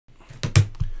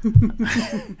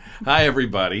Hi,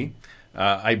 everybody.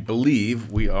 I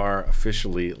believe we are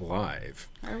officially live.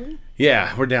 Are we?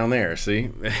 Yeah, we're down there, see?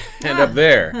 And up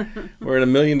there. We're in a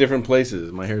million different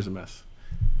places. My hair's a mess.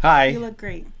 Hi. You look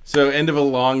great. So, end of a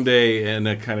long day and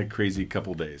a kind of crazy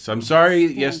couple days. So, I'm sorry,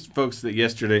 yes, folks, that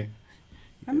yesterday...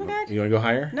 I'm good. You want to go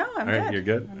higher? No, I'm All right, good. You're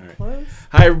good? I'm All right. close.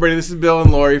 Hi, everybody. This is Bill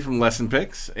and Lori from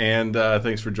LessonPix, and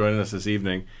thanks for joining us this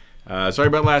evening. Sorry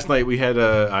about last night. We had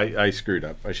I screwed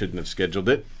up. I shouldn't have scheduled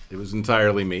it. It was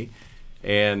entirely me.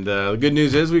 And the good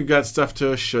news is we've got stuff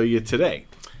to show you today.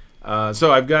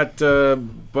 So I've got a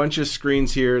bunch of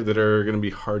screens here that are going to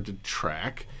be hard to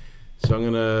track. So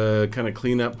I'm going to kind of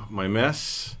clean up my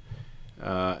mess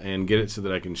and get it so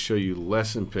that I can show you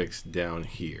LessonPix down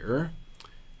here.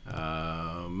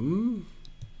 And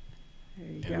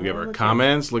we have our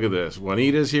comments. Look at this.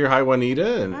 Juanita's here. Hi,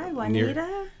 Juanita. And hi,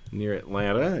 Juanita. Near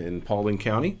Atlanta in Paulding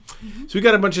County. So we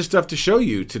got a bunch of stuff to show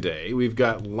you today. We've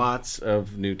got lots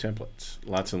of new templates.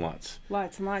 Lots and lots.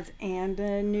 Lots and lots. And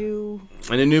a new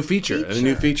feature. And a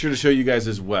new feature to show you guys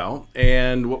as well.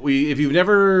 And if you've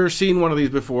never seen one of these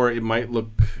before, it might look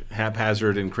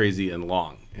haphazard and crazy and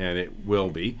long. And it will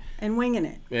be. And winging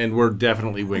it. And we're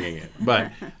definitely winging it.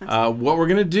 But what we're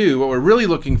going to do, what we're really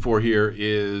looking for here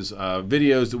is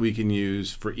videos that we can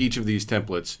use for each of these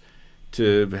templates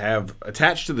to have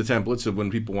attached to the template, so when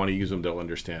people want to use them, they'll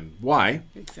understand why.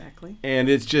 Exactly. And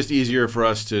it's just easier for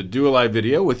us to do a live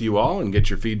video with you all and get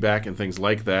your feedback and things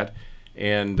like that.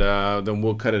 And then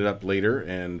we'll cut it up later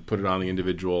and put it on the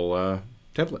individual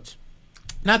templates.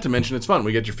 Not to mention, it's fun.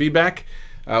 We get your feedback.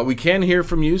 We can hear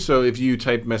from you, so if you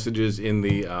type messages in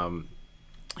the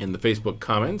Facebook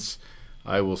comments,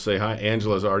 I will say hi.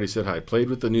 Angela's already said hi. Played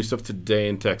with the new stuff today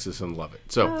in Texas and love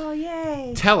it. So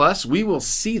yay. Tell us. We will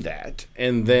see that,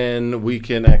 and then we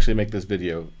can actually make this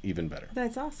video even better.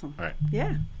 That's awesome. All right.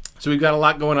 Yeah. So we've got a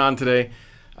lot going on today.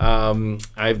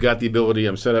 I've got the ability,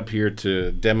 I'm set up here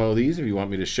to demo these if you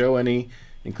want me to show any,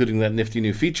 including that nifty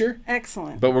new feature.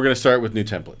 Excellent. But we're going to start with new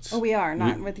templates. Oh, we are,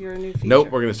 not with your new feature. Nope,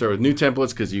 we're going to start with new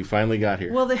templates because you finally got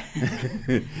here. Well,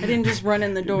 I didn't just run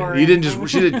in the door. You didn't just.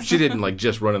 She didn't like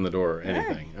just run in the door or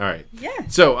anything. All right. Yeah.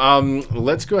 So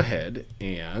let's go ahead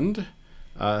and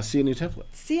see a new template.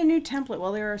 See a new template.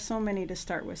 Well, there are so many to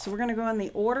start with, so we're going to go in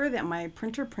the order that my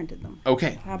printer printed them.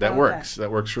 Okay, that works. That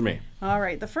works for me. All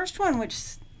right. The first one, which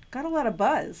got a lot of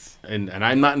buzz. And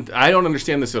I don't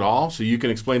understand this at all, so you can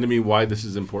explain to me why this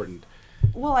is important.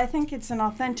 Well, I think it's an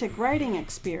authentic writing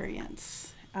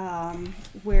experience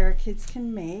where kids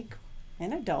can make,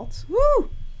 and adults. Woo!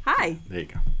 Hi. There you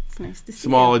go. It's nice to see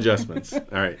Small you. adjustments. All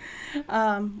right.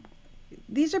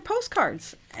 These are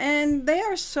postcards, and they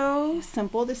are so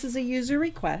simple. This is a user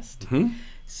request. Mm-hmm.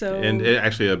 So and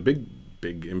actually a big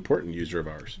important user of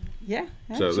ours. Yeah.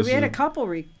 So we had a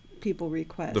couple people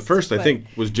request. The first, I think,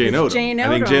 was Jane Odom. I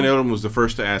think Jane Odom was the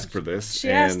first to ask for this. She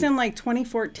asked in like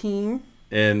 2014.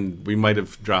 And we might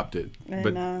have dropped it. And,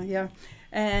 but yeah.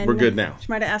 And we're good now. She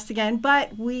might have asked again,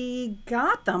 but we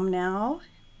got them now.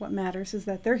 What matters is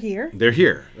that they're here. They're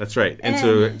here. That's right.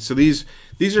 And so these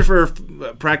are for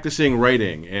practicing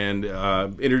writing and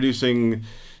introducing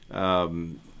for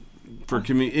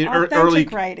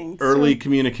early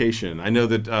communication. I know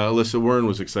that Alyssa Wern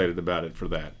was excited about it for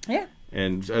that. Yeah.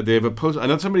 And they have a post. I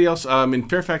know somebody else in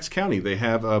Fairfax County. They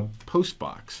have a post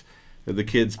box that the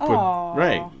kids put.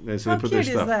 Right. And so How they put cute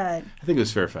their stuff. Is that? I think it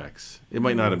was Fairfax. It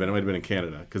might not have been. It might have been in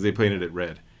Canada because they painted it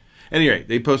red. Anyway,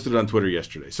 they posted it on Twitter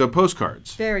yesterday. So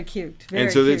postcards. Very cute.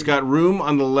 It's got room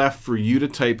on the left for you to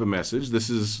type a message. This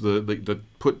is the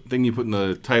thing you put in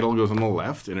the title goes on the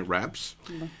left and it wraps.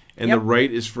 And the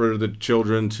right is for the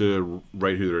children to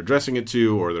write who they're addressing it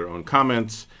to or their own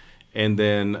comments. And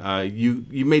then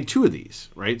you made two of these,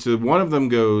 right? So one of them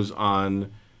goes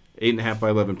on 8.5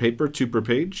 by 11 paper, 2 per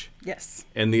page. Yes.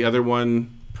 And the other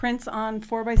one prints on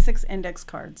 4x6 index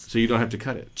cards. So you don't have to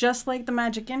cut it. Just like the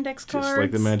magic index cards. Just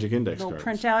like the magic index cards. They'll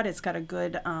print out. It's got a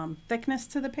good thickness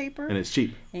to the paper. And it's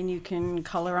cheap. And you can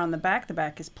color on the back. The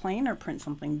back is plain or print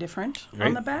something different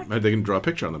on the back. They can draw a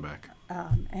picture on the back.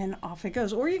 And off it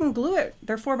goes. Or you can glue it.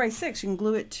 They're 4x6. You can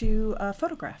glue it to a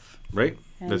photograph. Right.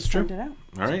 That's true. Send it out.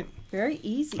 All right. Very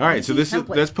easy. All right, so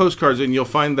that's postcards, and you'll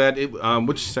find that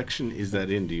which section is that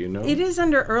in? Do you know? It is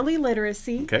under early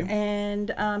literacy, okay. And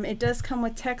it does come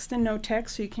with text and no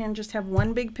text, so you can just have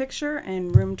one big picture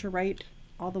and room to write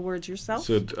all the words yourself.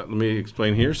 So let me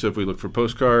explain here. So if we look for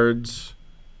postcards,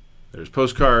 there's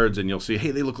postcards, and you'll see,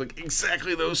 hey, they look like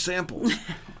exactly those samples.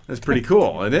 That's pretty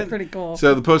cool, isn't it? Pretty cool.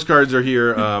 So the postcards are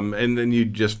here, and then you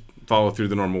just follow through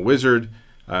the normal wizard.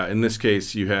 In this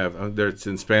case, you have there. It's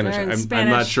in Spanish. They're in I'm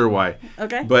Spanish. not sure why.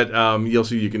 Okay. But you'll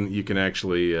see you can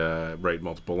actually write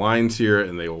multiple lines here,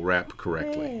 and they will wrap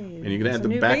correctly. Hey, and you can there's add a the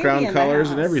new background baby in the colors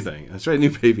and house. everything. That's right,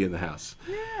 new baby in the house.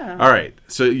 Yeah. All right.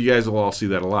 So you guys will all see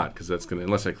that a lot because that's gonna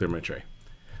unless I clear my tray.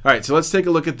 All right. So let's take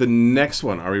a look at the next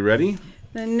one. Are we ready?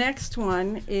 The next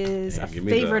one is Yeah, a give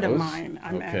me favorite of those. mine.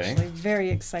 I'm Okay. actually very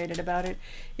excited about it.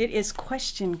 It is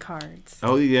question cards.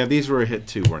 Oh yeah, these were a hit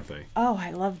too, weren't they? Oh,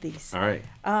 I love these. All right.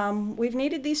 We've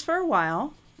needed these for a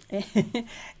while,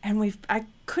 and I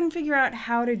couldn't figure out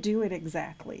how to do it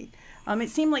exactly. It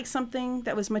seemed like something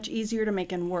that was much easier to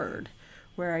make in Word,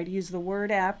 where I'd use the Word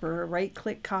app or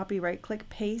right-click copy, right-click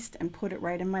paste, and put it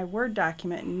right in my Word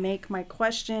document and make my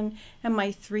question and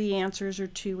my 3 answers or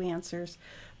 2 answers.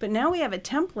 But now we have a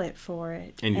template for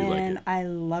it, And you like it. I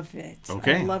love it.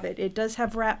 Okay. I love it. It does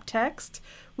have wrap text,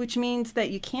 which means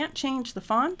that you can't change the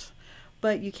font,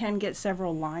 but you can get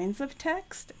several lines of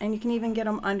text, and you can even get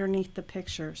them underneath the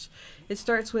pictures. It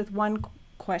starts with one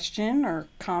question or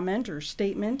comment or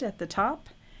statement at the top,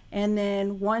 and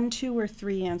then 1, 2, or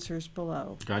 3 answers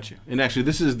below. Gotcha. And actually,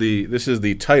 this is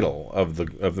the title of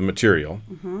the material,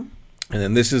 and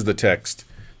then this is the text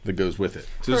that goes with it.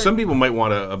 So some people might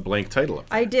want a blank title up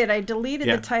there. I did. I deleted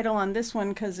Yeah. the title on this one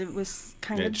because it was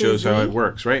kind of It busy. shows how it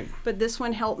works, right? But this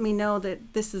one helped me know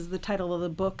that this is the title of the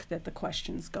book that the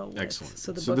questions go with. Excellent.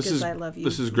 So the book is I Love You.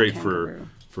 This is great Kangaroo.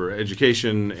 for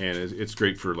education, and it's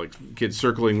great for like kids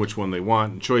circling which one they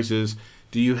want and choices.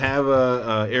 Do you have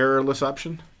a errorless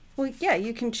option? Well, yeah,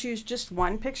 you can choose just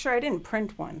one picture. I didn't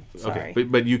print one. Sorry. Okay,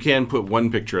 but you can put one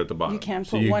picture at the bottom. You can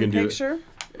So put one do picture.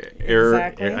 Error.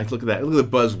 Exactly. Look at that. Look at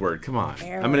the buzzword. Come on.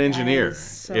 I'm an engineer. I'm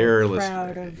so Errorless.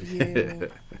 proud of you.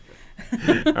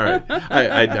 All right.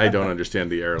 I don't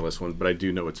understand the errorless one, but I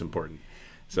do know it's important.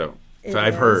 So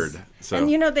I've is. heard. So And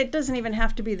you know, that doesn't even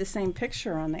have to be the same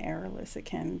picture on the errorless. It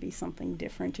can be something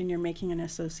different, and you're making an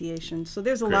association. So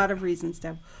there's a Great. lot of reasons to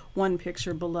have one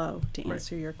picture below to Right.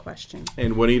 answer your question.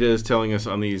 And Juanita is telling us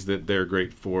on these that they're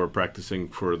great for practicing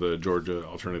for the Georgia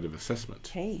Alternative Assessment.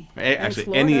 Hey.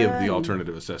 Actually, any of Florida the and-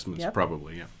 alternative assessments, Yep.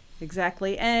 probably, yeah.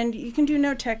 Exactly. And you can do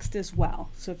no text as well.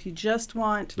 So if you just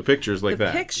want The pictures like the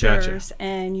that. pictures Gotcha.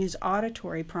 and use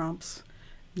auditory prompts,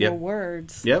 Yep. no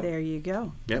words, Yep. there you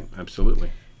go. Yep, absolutely.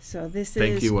 So this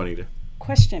Thank is you, Juanita.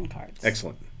 question cards.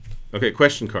 Excellent. Okay,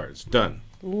 question cards. Done.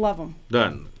 Love them.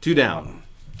 Done. 2 down.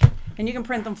 And you can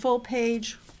print them full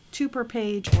page, 2 per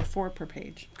page, or 4 per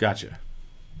page. Gotcha.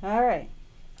 All right.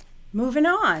 Moving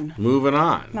on. Moving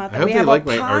on. Not I that hope we they have a like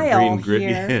our pile green grid.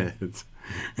 here. Yeah,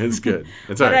 it's good.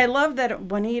 It's all But I right. love that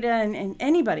Juanita and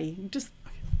anybody just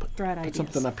throw out ideas.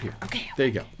 Something up here. Okay. There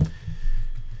you go.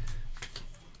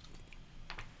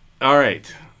 All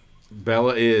right.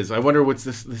 Bella is. I wonder what's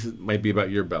this. Might be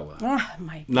about your Bella.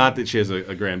 My Not that she has a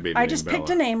grandbaby. I named just picked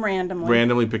Bella. a name randomly.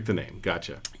 Randomly picked a name.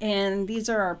 Gotcha. And these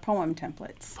are our poem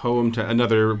templates.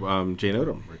 Another Jane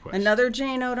Odom request. Another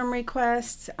Jane Odom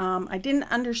request. I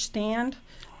didn't understand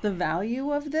the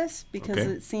value of this because Okay.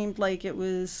 it seemed like it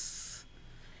was,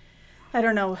 I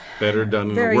don't know, Better done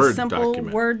in a very Word simple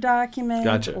document. Word document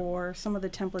Gotcha. or some of the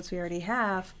templates we already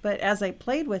have. But as I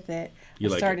played with it, You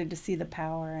I like started to see the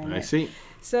power in I it. see.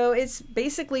 So it's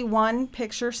basically one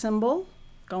picture symbol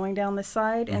going down the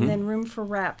side Mm-hmm. and then room for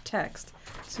wrap text.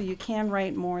 So you can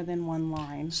write more than one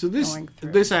line So this going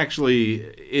through. this actually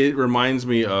it reminds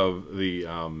me of the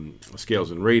scales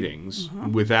and ratings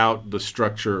Mm-hmm. without the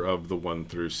structure of the 1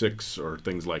 through 6 or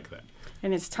things like that.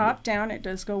 And it's top down. It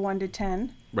does go 1 to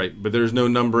 10. Right, but there's no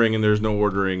numbering and there's no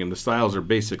ordering, and the styles are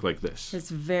basic like this. It's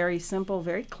very simple,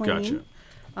 very clean.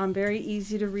 Gotcha. Very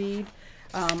easy to read.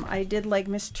 I did like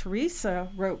Miss Teresa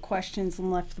wrote questions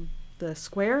and left the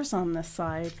squares on the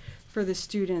side for the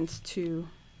students to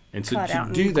And so cut to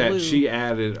out do and that, glue. she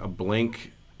added a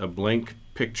blank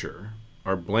picture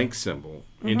or blank symbol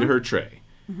into her tray,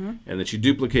 and then she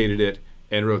duplicated it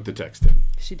and wrote the text in.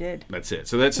 She did. That's it.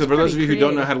 So that's That's for those of pretty you who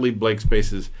don't know creative. how to leave blank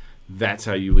spaces. That's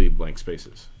how you leave blank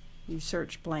spaces. You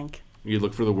search blank. You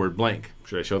look for the word blank.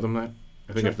 Should I show them that?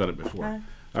 I think Sure. I've done it before. Okay.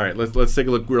 All right, let's take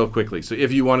a look real quickly. So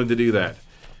if you wanted to do that,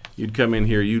 you'd come in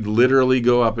here. You'd literally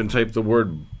go up and type the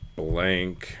word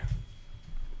blank,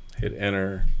 hit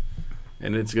enter,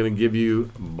 and it's going to give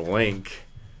you blank.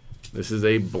 This is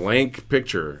a blank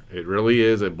picture. It really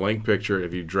is a blank picture.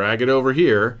 If you drag it over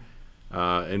here,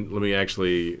 and let me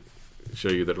actually show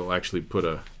you that it'll actually put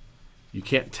you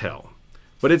can't tell.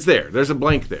 But it's there. There's a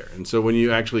blank there. And so when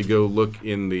you actually go look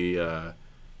in the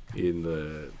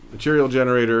material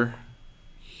generator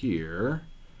here,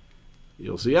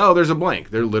 you'll see, oh, there's a blank.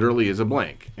 There literally is a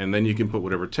blank. And then you can put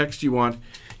whatever text you want.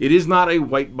 It is not a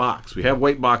white box. We have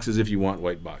white boxes if you want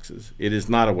white boxes. It is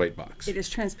not a white box. It is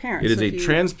transparent. It is a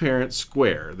transparent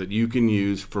square that you can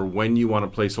use for when you want a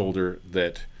placeholder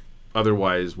that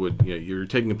otherwise would, you're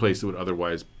taking a place that would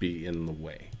otherwise be in the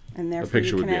way. And therefore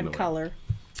you can add color.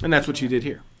 And that's what you did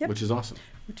here, yep. which is awesome.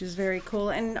 Which is very cool.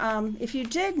 And if you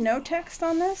did no text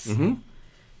on this, mm-hmm.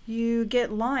 you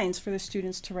get lines for the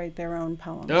students to write their own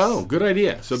poems. Oh, good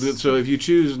idea. So if you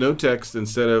choose no text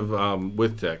instead of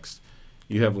with text,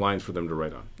 you have lines for them to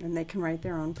write on. And they can write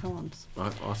their own poems.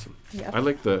 Awesome. Yep. I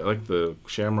like the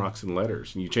shamrocks and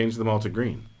letters. And you changed them all to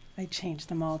green. I changed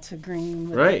them all to green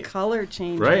with right. the color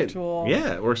changer tool.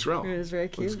 Yeah, it works well. It was very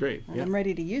cute. It's great. Yeah. I'm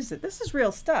ready to use it. This is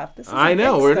real stuff. This I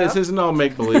know. This isn't all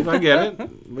make-believe. I get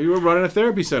it. We were running a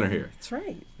therapy center here. That's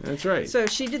right. That's right. So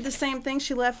she did the same thing.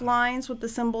 She left lines with the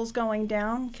symbols going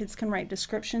down. Kids can write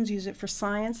descriptions, use it for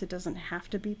science. It doesn't have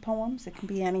to be poems. It can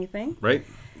be anything. Right.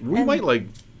 We might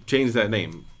change that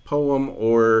name. Poem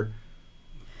or...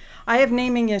 I have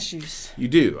naming issues. You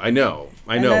do. I know.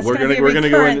 We're gonna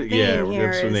go into we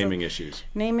have some naming issues.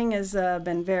 Naming has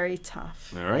been very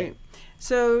tough. All right.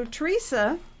 So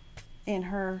Teresa, in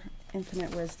her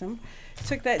infinite wisdom,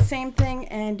 took that same thing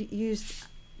and used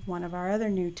one of our other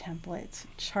new templates,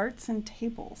 charts and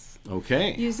tables.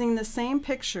 Okay. Using the same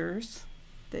pictures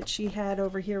that she had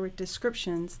over here with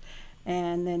descriptions,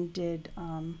 and then did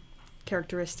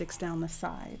characteristics down the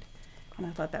side. And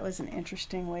I thought that was an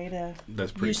interesting way to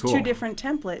use two different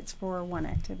templates for one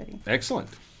activity. Excellent.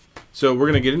 So we're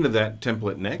going to get into that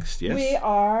template next, yes? We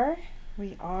are.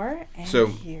 And so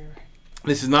here.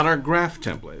 This is not our graph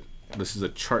template. This is a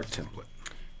chart template.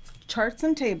 Charts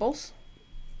and tables.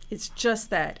 It's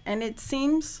just that. And it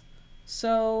seems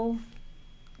so,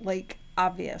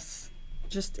 obvious.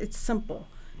 It's simple.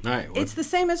 All right. It's the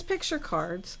same as picture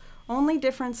cards. Only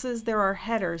difference is there are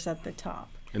headers at the top.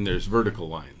 And there's vertical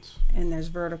lines.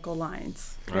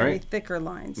 Very thicker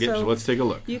lines. Yeah, so let's take a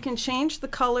look. You can change the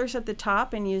colors at the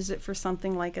top and use it for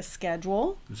something like a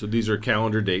schedule. So these are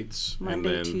calendar dates.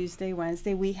 Monday, Tuesday,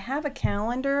 Wednesday. We have a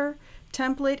calendar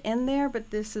template in there,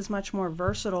 but this is much more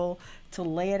versatile to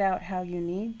lay it out how you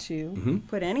need to. Mm-hmm.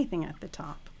 Put anything at the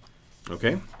top.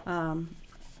 Okay. I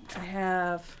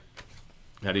have...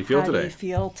 How do you feel today? How do you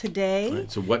feel today?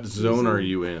 Right, so what zone are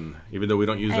you in? Even though we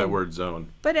don't use that word zone.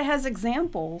 But it has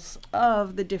examples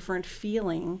of the different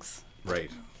feelings. Right.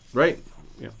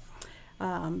 Yeah.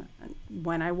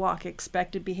 When I walk,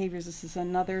 expected behaviors. This is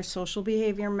another social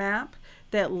behavior map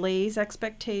that lays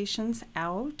expectations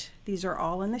out. These are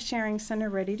all in the sharing center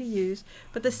ready to use.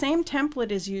 But the same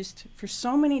template is used for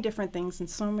so many different things in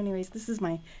so many ways. This is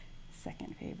my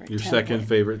second favorite Your template. Second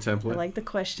favorite template? I like the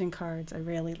question cards. I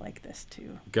really like this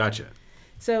too. Gotcha.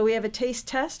 So we have a taste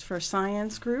test for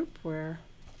science group where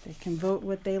they can vote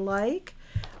what they like.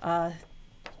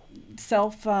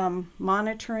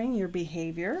 Self-monitoring your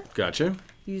behavior. Gotcha.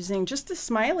 Using just a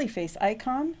smiley face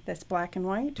icon that's black and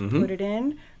white. Mm-hmm. Put it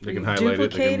in. They can highlight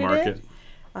it. They can mark it.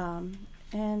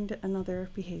 And another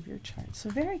behavior chart. So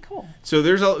very cool. So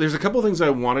there's a couple things I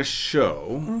want to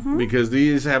show because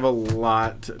these have a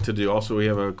lot to do. Also, we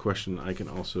have a question. I can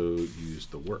also use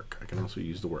the work.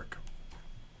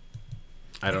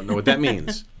 I don't know what that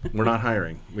means. We're not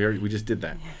hiring. We just did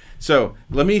that. So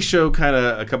let me show kind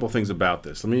of a couple things about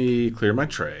this. Let me clear my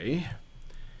tray.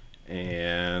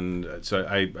 And so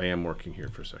I am working here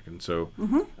for a second. So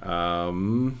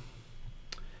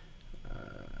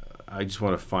I just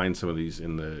want to find some of these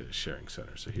in the sharing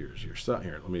center. So here's your stuff.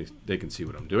 Here, they can see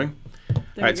what I'm doing. All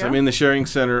right, so I'm in the sharing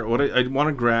center. What I want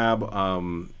to grab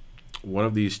one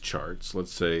of these charts.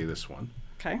 Let's say this one.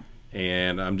 Okay.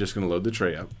 And I'm just going to load the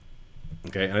tray up.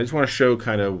 Okay, and I just want to show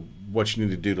kind of what you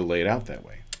need to do to lay it out that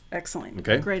way. Excellent.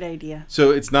 Okay. Great idea.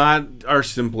 So it's not our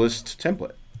simplest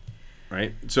template,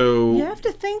 right? So you have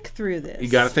to think through this. You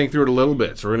got to think through it a little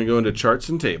bit. So we're going to go into charts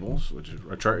and tables, which is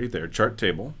our chart right there, chart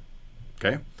table.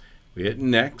 Okay. We hit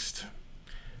next.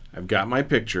 I've got my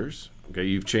pictures. Okay,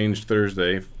 you've changed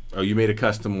Thursday. Oh, you made a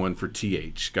custom one for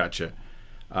TH. Gotcha.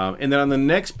 And then on the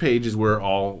next page is where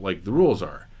all the rules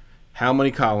are. How many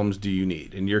columns do you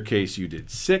need? In your case, you did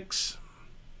 6.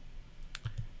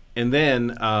 And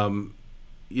then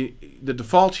the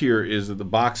default here is that the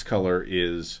box color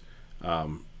is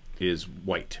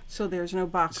white. So there's no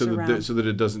box around. So that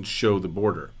it doesn't show the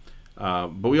border.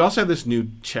 But we also have this new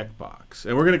checkbox,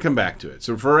 and we're going to come back to it.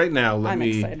 So for right now, I'm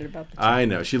excited about the checkbox. I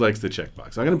know, she likes the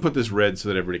checkbox. I'm going to put this red so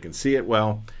that everybody can see it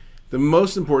well. The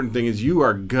most important thing is you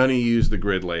are going to use the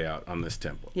grid layout on this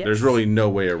template. Yes. There's really no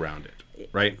way around it,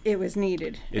 right? It was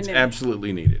needed. It's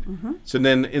absolutely needed. So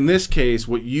then in this case,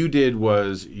 what you did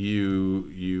was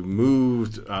you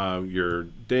moved your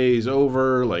days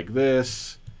over like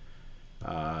this.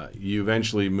 You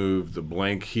eventually move the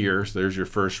blank here, so there's your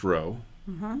first row,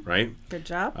 right? Good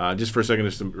job. Just for a second,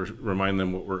 just to remind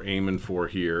them what we're aiming for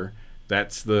here.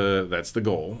 That's the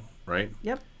goal, right?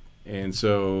 Yep. And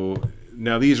so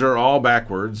now these are all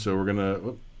backwards, so we're gonna.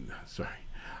 Sorry,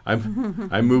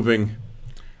 I'm moving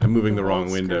the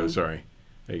wrong window. Sorry.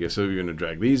 I guess so. You're gonna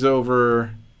drag these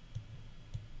over,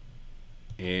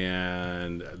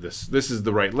 and this is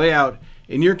the right layout.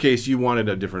 In your case, you wanted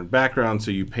a different background,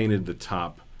 so you painted the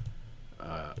top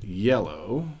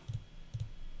yellow,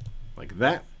 like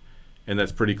that, and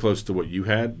that's pretty close to what you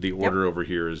had. The order over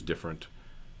here is different.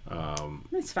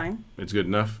 It's fine. It's good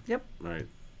enough? Yep. All right.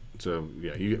 So,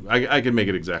 yeah, I can make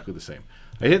it exactly the same.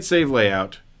 I hit Save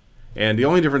Layout, and the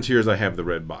only difference here is I have the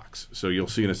red box. So you'll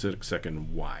see in a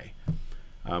second why.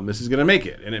 This is going to make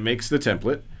it, and it makes the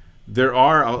template. There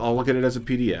are, I'll look at it as a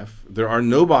PDF. There are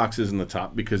no boxes in the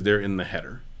top because they're in the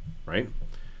header, right?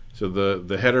 So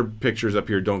the header pictures up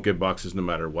here don't get boxes no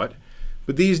matter what.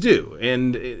 But these do,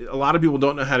 and a lot of people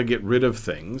don't know how to get rid of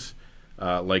things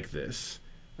like this.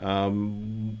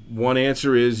 One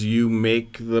answer is you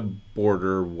make the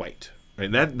border white.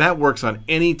 Right? That works on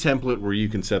any template where you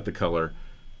can set the color,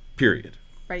 period.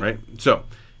 Right? So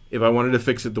if I wanted to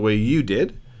fix it the way you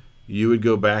did, you would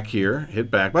go back here, hit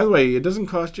back. By the way, it doesn't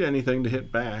cost you anything to hit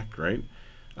back, right?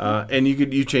 And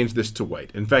you change this to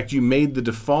white. In fact, you made the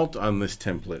default on this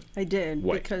template. I did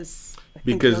white. because I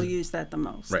think you'll use that the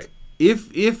most. Right.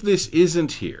 If this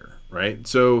isn't here, right?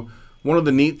 So one of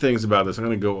the neat things about this, I'm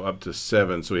going to go up to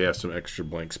 7 so we have some extra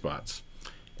blank spots.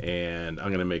 And I'm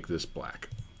going to make this black.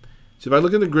 So if I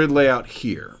look at the grid layout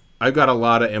here, I've got a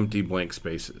lot of empty blank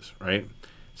spaces, right?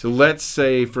 So let's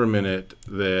say for a minute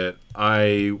that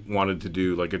I wanted to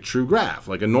do like a true graph,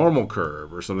 like a normal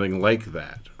curve or something like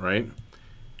that, right?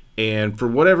 And for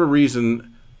whatever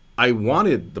reason, I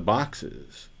wanted the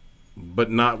boxes,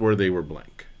 but not where they were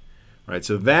blank, right?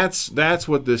 So that's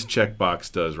what this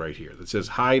checkbox does right here. That says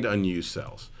hide unused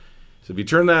cells. So if you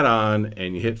turn that on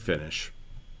and you hit finish,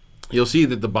 you'll see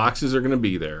that the boxes are going to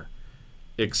be there,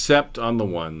 except on the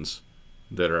ones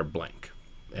that are blank.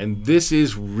 And this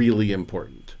is really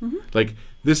important. Like,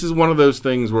 this is one of those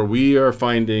things where we are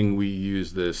finding we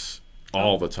use this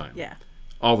all the time. Yeah.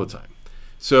 All the time.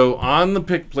 So on the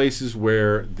pick places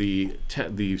where the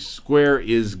square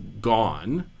is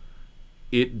gone,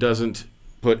 it doesn't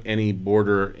put any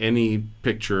border, any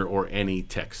picture, or any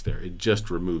text there. It just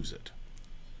removes it.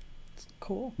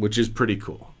 Cool. Which is pretty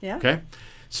cool. Yeah. Okay.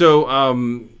 So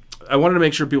I wanted to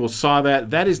make sure people saw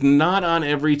that. That is not on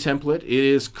every template. It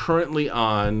is currently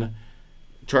on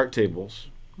chart tables,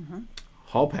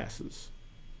 hall passes.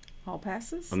 Hall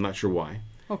passes? I'm not sure why.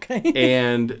 Okay.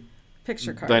 And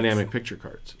picture cards. Dynamic picture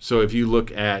cards. So if you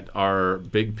look at our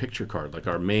big picture card, like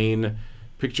our main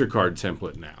picture card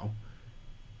template now,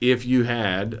 if you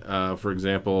had, for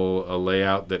example, a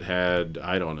layout that had,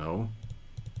 I don't know,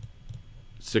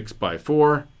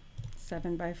 6x4,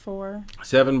 7x4.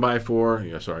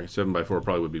 7x4. Yeah, sorry, 7x4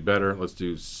 probably would be better. Let's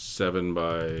do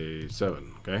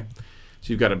 7x7. Okay.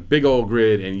 So you've got a big old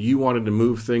grid, and you wanted to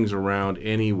move things around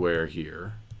anywhere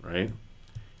here, right?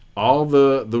 All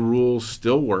the rules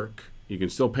still work. You can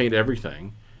still paint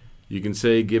everything. You can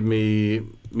say, give me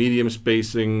medium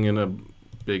spacing and a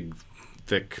big,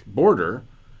 thick border.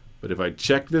 But if I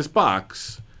check this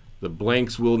box, the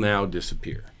blanks will now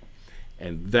disappear.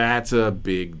 And that's a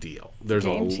big deal. There's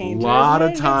a lot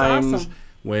of times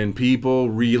when people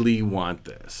really want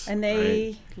this. And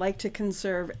they like to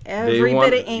conserve every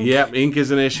bit of ink. Yep, ink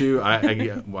is an issue.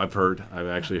 I've heard. I've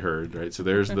actually heard. Right. So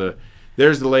there's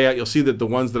the layout. You'll see that the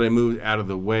ones that I moved out of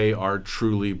the way are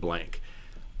truly blank.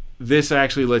 This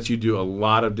actually lets you do a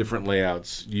lot of different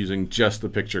layouts using just the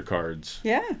picture cards.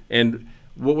 Yeah. And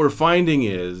what we're finding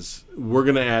is we're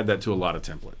going to add that to a lot of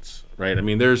templates. Right. I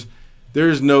mean, there's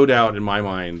no doubt in my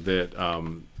mind that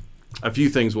a few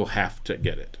things will have to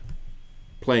get it.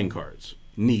 Playing cards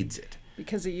needs it.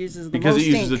 Because it uses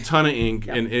a ton of ink.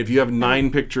 Yep. And if you have 9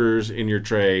 pictures in your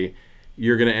tray,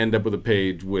 you're going to end up with a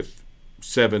page with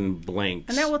 7 blanks.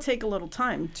 And that will take a little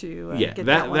time to get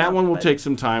that one will take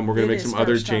some time. We're going to make some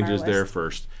other changes there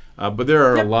first. But there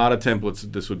are a lot of templates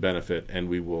that this would benefit, and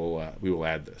we will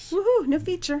add this. Woohoo! New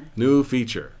feature. New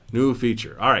feature. New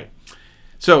feature. All right.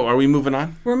 So, are we moving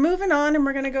on? We're moving on, and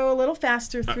we're going to go a little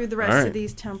faster through the rest of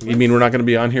these templates. You mean we're not going to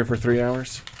be on here for 3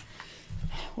 hours?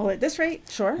 Well, at this rate,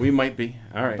 sure. We might be.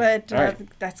 All right. But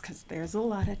that's because there's a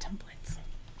lot of templates.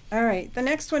 All right. The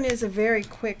next one is a very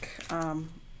quick,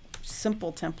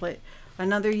 simple template.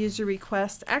 Another user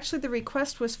request. Actually, the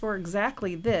request was for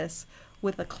exactly this,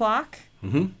 with a clock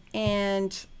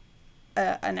and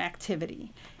an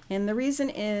activity. And the reason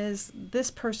is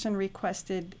this person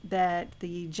requested that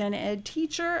the gen ed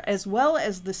teacher as well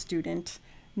as the student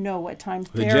know what time The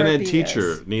therapy gen ed is.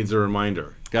 teacher needs a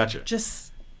reminder. Gotcha.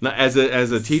 Just Not as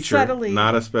a teacher, subtly.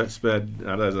 not as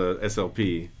a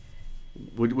SLP.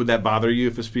 Would that bother you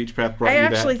if a speech path brought I you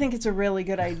that? actually think it's a really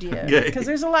good idea Okay. because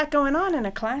there's a lot going on in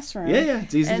a classroom. Yeah,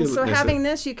 it's easy and to so miss having it.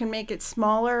 this, you can make it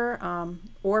smaller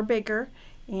or bigger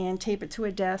and tape it to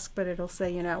a desk, but it'll say,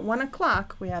 you know, at 1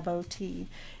 o'clock we have OT.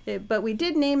 But we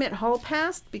did name it Hall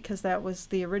Pass because that was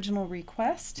the original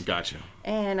request. Gotcha.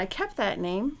 And I kept that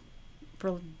name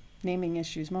for naming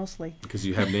issues mostly. Because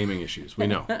you have naming issues. We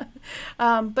know.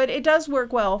 But it does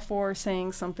work well for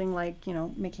saying something like, you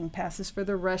know, making passes for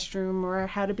the restroom or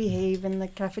how to behave in the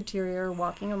cafeteria or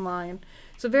walking in line.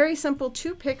 So very simple,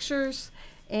 2 pictures,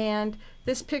 and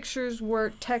this picture's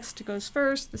word text goes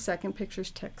first, the second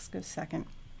picture's text goes second.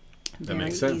 That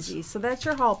makes sense. Easy. So that's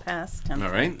your Hall Pass template.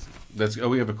 All right.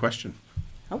 We have a question.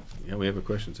 Oh. Yeah, we have a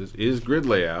question. It says, is grid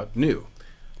layout new?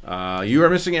 You are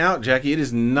missing out, Jackie. It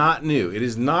is not new. It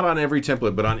is not on every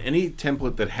template, but on any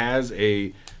template that has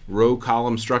a row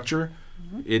column structure,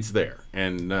 it's there.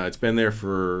 And it's been there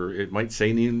for, it might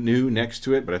say new next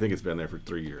to it, but I think it's been there for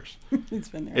 3 years. It's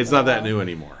been there. It's for a not that while. new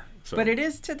anymore. So. But it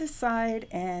is to the side,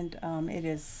 and it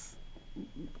is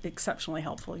exceptionally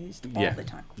helpful, used all the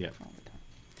time. Yeah. All the time.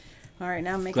 All right,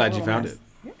 now make Glad a you little found mess. it.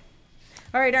 Yeah.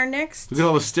 All right, our next. Look at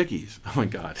all the stickies. Oh my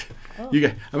God. Oh. I'm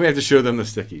gonna have to show them the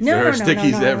stickies. No, there are no, no,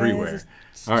 stickies no, no, everywhere.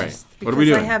 it's All right. just What are we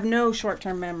because doing? I have no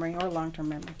short-term memory or long-term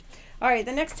memory. All right,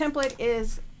 the next template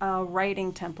is a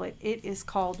writing template. It is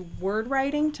called Word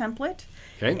Writing Template.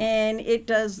 Okay. And it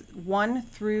does 1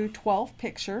 through 12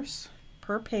 pictures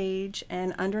per page,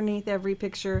 and underneath every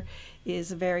picture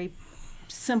is a very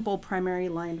simple primary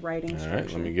lined writing All structure.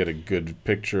 right. Let me get a good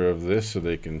picture of this so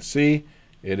they can see.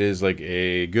 It is like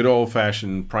a good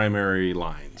old-fashioned primary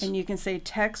lines. And you can say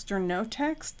text or no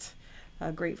text.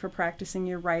 Great for practicing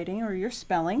your writing or your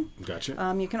spelling.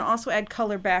 Gotcha. You can also add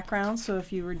color backgrounds. So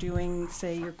if you were doing,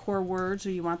 say, your core words,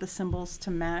 or you want the symbols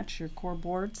to match your core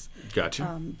boards,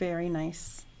 Gotcha. very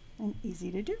nice and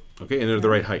easy to do. Okay, and they're the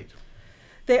right height.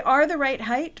 They are the right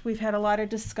height. We've had a lot of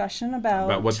discussion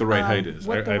about What the right height is.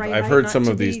 what the right I've height, heard not some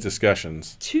to of these be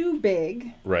discussions. too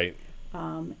big, Right.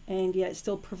 and yet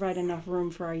still provide enough room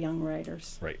for our young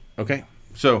writers. Right. Okay.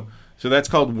 So that's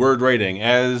called word writing,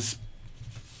 as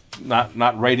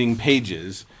not writing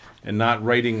pages and not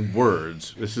writing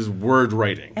words. This is word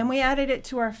writing. And we added it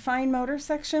to our fine motor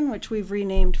section, which we've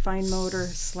renamed fine motor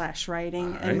 /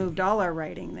 writing, right. and moved all our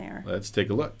writing there. Let's take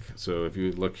a look. So if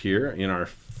you look here in our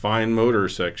fine motor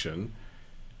section,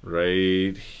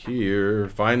 right here,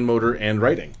 fine motor and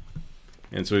writing.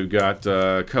 And so we've got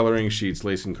coloring sheets,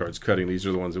 lacing cards, cutting. These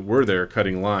are the ones that were there,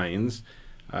 cutting lines.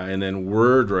 And then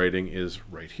word writing is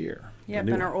right here. Yep,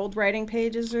 The new and our one. old writing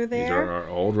pages are there. These are our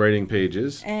old writing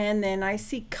pages. And then I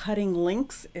see cutting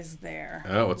links is there.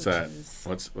 Oh, what's which that? is-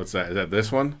 What's that? Is that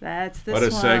this one? That's this What a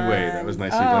one. segue. That was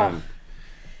nicely Oh, done.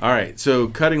 All right, so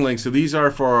cutting links. So these are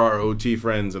for our OT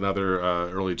friends and other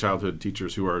early childhood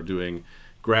teachers who are doing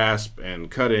grasp and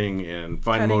cutting and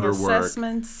fine Cutting motor work.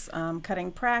 assessments,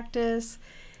 cutting practice,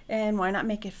 and why not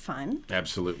make it fun?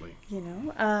 Absolutely. You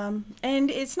know, and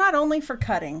it's not only for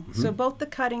cutting. Mm-hmm. So both the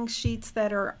cutting sheets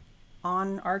that are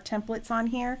on our templates on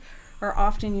here are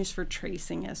often used for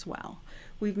tracing as well.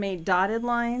 We've made dotted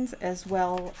lines as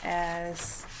well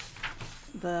as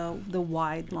the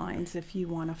wide lines if you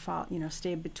want to follow, you know,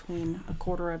 stay between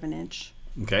 1/4 of an inch.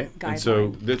 Okay, and so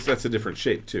Guideline. that's a different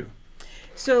shape too.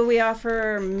 So we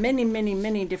offer many, many,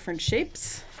 many different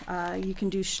shapes. You can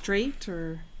do straight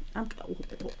or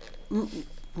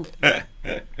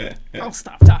I'll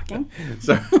stop talking.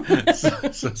 So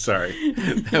sorry.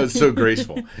 That was so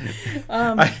graceful.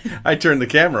 I turned the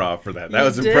camera off for that. That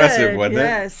was impressive, wasn't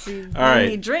yes, it? Yes. All right.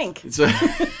 Me drink. So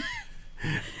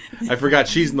I forgot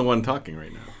she's the one talking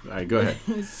right now. All right, go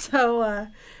ahead. So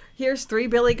here's 3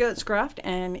 billy goats gruffed,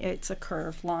 and it's a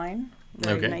curved line.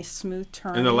 Very Okay. nice, smooth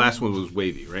turn. And the last one was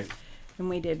wavy, right? And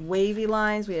we did wavy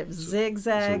lines. We have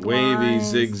zigzag So wavy, lines.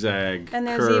 zigzag, And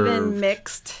there's curved. even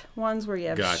mixed ones where you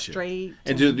have Gotcha. straight.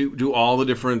 And do all the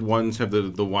different ones have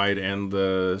the wide and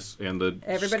the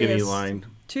Everybody skinny has line?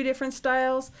 2 different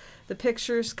styles. The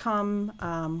pictures come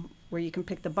where you can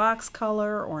pick the box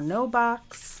color or no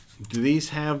box. Do these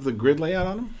have the grid layout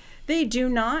on them? They do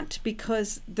not,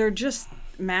 because they're just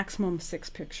maximum 6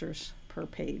 pictures per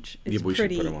page. It's Yeah, we should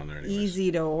pretty put 'em on there anyways.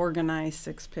 easy to organize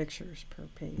 6 pictures per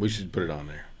page. We should put it on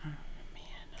there. Oh, man.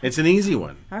 It's an easy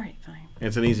one. All right, fine.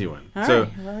 It's an easy one. All so,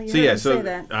 right. Well, you so heard yeah, me so say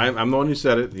that. I'm the one who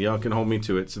said it. Y'all can hold me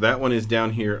to it. So that one is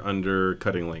down here under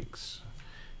cutting links,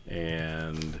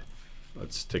 and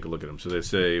let's take a look at them. So they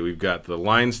say we've got the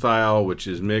line style, which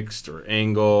is mixed or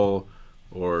angle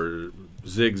or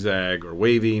zigzag or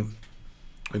wavy.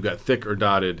 We've got thick or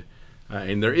dotted.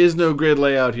 And there is no grid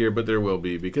layout here, but there will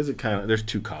be because there's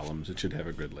 2 columns. It should have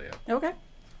a grid layout. Okay.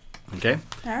 Okay.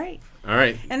 All right. All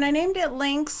right. And I named it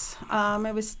links.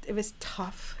 It was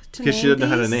tough to name Because she doesn't know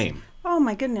how to these. name. Oh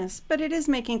my goodness! But it is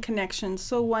making connections.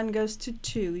 So 1 goes to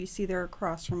 2. You see they're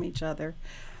across from each other,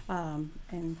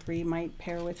 and 3 might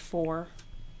pair with 4.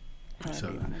 So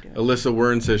You wanna do it. Alyssa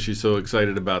Wern says she's so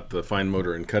excited about the fine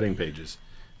motor and cutting pages.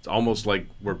 It's almost like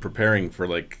we're preparing for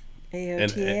like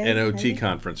AOTA, an OT maybe?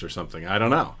 conference or something. I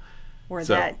don't know. Or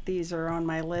So- that these are on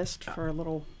my list for a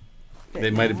little bit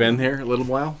They might have now, been here a little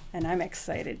while. and I'm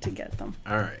excited to get them.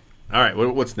 All right. All right.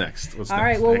 What's next? What's All next?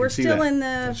 right, well, I can we're see still that. in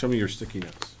the- Show me your sticky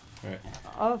notes. All right.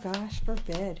 Oh gosh,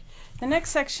 forbid. The next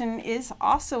section is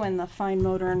also in the fine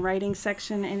motor and writing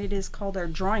section, and it is called our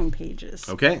drawing pages.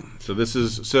 Okay.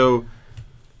 So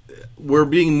we're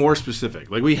being more specific.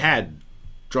 Like we had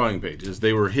drawing pages.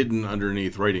 They were hidden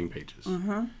underneath writing pages.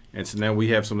 Mm-hmm. And so now we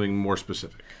have something more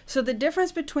specific. So the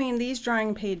difference between these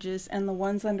drawing pages and the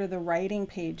ones under the writing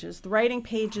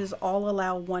pages all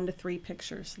allow 1 to 3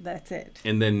 pictures. That's it.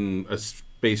 And then a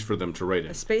space for them to write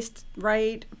in. A space to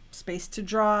write, space to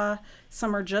draw.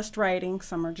 Some are just writing,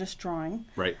 some are just drawing.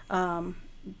 Right.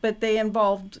 But they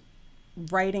involved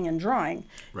writing and drawing.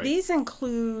 Right. These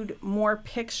include more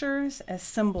pictures as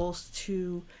symbols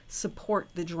to support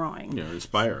the drawing. You know,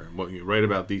 inspire. What you write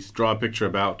about these, draw a picture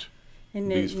about And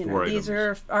these four these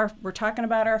items. are we're talking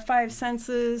about our 5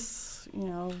 senses. You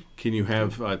know, Can you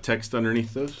have text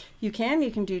underneath those? you can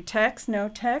do text, no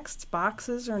text,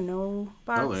 boxes or no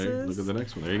boxes. Oh, there, look at the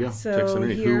next one. There you go. So text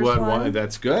underneath. Who, here's what, why. one.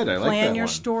 That's good. I like that Plan your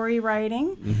one. story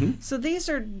writing. Mm-hmm. So these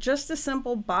are just as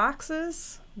simple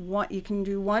boxes. You can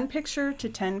do 1 picture to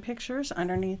 10 pictures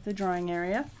underneath the drawing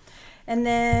area. And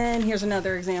then here's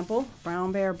another example.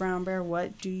 Brown bear,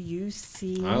 what do you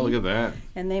see? Oh, look at that.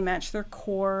 And they match their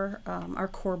core, our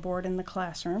core board in the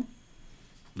classroom.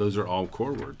 Those are all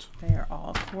core words. They are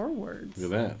all core words.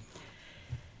 Look at that.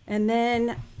 And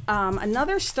then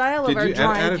another style of our Did you,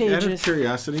 drawing out of pages.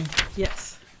 curiosity,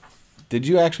 Yes. did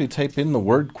you actually type in the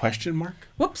word question mark?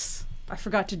 Whoops. I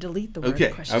forgot to delete the word Okay.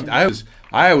 question.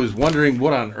 I was wondering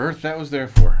what on earth that was there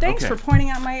for. Thanks Okay. for pointing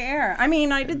out my error. I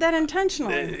mean, I did that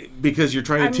intentionally. Because you're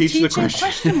trying to I'm teach the teaching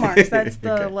question. marks. That's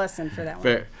the Okay. lesson for that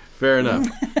one. Fair enough.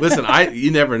 Listen,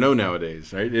 you never know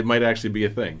nowadays, right? It might actually be a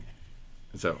thing.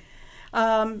 So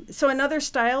So another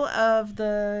style of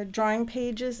the drawing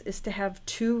pages is to have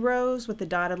 2 rows with the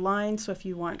dotted line. So if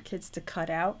you want kids to cut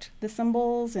out the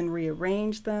symbols and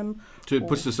rearrange them, it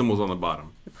puts the symbols on the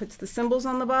bottom. it puts the symbols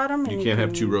on the bottom. And You can't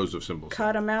have 2 rows of symbols.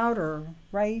 Cut them out or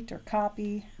write or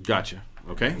copy. Gotcha.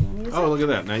 Okay. use Oh, it? look at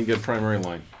that. Now you get a primary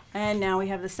line. And now we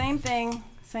have the same thing,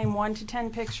 same 1 to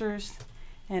 10 pictures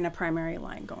and a primary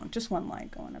line going, just 1 line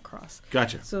going across.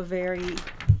 Gotcha. So very,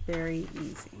 very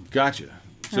easy. Gotcha.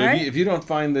 So All right. if you don't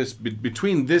find this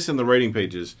between this and the writing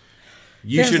pages,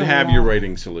 you There's should a have lot. your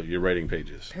writing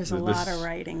pages. There's a lot of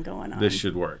writing going on. This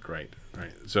should work, right?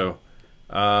 Right. So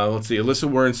let's see. Alyssa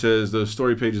Warren says those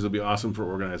story pages will be awesome for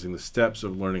organizing the steps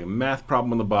of learning a math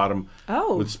problem on the bottom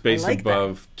Oh, with space I like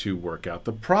above to work out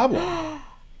the problem.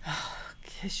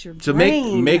 Kiss your So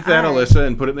brain. make that, Alyssa,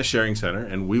 and put it in the sharing center,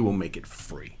 and we will make it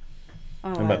free. Oh,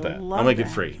 How about I that? love I'll make it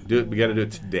that. free. Do it. We got to do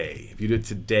it today. If you do it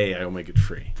today, I will make it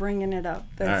free. Bringing it up.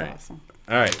 That's All right. awesome.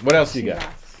 All right. What else you She got?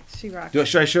 rocks. She rocks.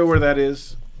 Should I show where that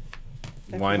is?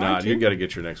 If Why you want not? to. You got to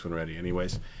get your next one ready,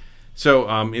 anyways. So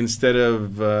instead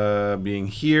of being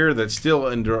here, that's still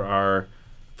under our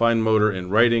fine motor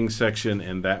and writing section,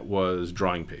 and that was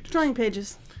drawing pages. Drawing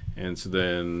pages. And so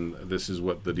then this is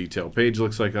what the detail page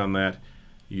looks like on that.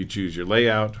 You choose your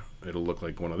layout. It'll look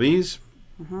like one of these.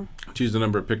 Mm-hmm. Choose the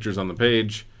number of pictures on the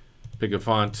page. Pick a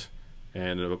font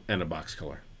and a box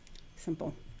color.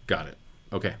 Simple. Got it.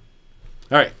 Okay.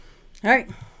 All right. All right.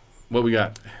 What we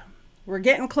got? We're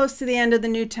getting close to the end of the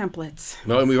new templates.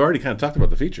 Well, and we've already kind of talked about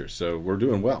the features, so we're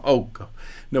doing well. Oh,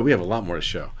 no, we have a lot more to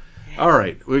show. All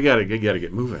right. We gotta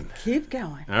get moving. Keep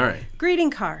going. All right. Greeting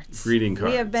cards. Greeting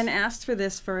We have cards. been asked for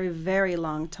this for a very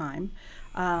long time.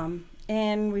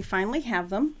 And we finally have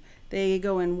them. They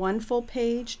go in 1 full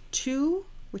page, 2,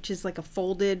 which is like a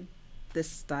folded, this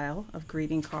style of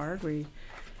greeting card.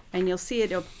 And you'll see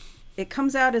it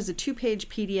comes out as a 2-page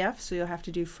PDF, so you'll have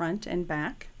to do front and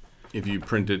back. If you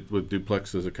print it with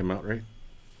duplex, does it come out right?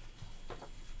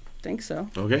 Think so.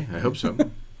 Okay, I hope so.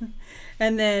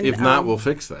 And then If not, we'll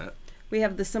fix that. we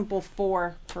have the simple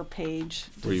 4 per page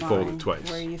Where you fold it design, twice.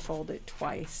 Where you fold it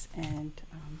twice, and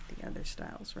the other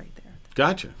styles right there.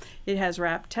 Gotcha. It has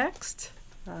wrap text,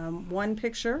 1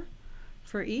 picture,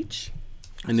 for each.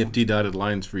 And nifty dotted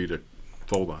lines for you to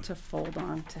fold on. To fold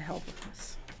on to help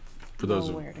us For know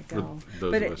those where to go.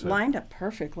 those But of it us lined up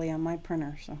perfectly on my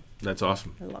printer, so That's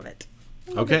awesome. I love it.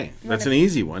 Okay, that's an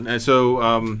easy one. And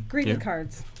so Greeting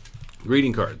cards.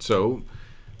 Greeting cards. So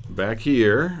back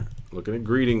here, looking at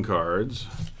greeting cards,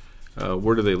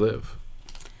 where do they live?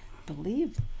 I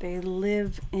believe they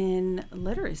live in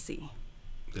literacy.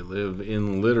 They live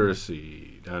in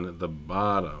literacy down at the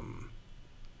bottom.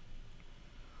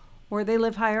 Or they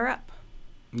live higher up.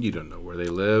 You don't know where they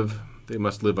live. They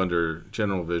must live under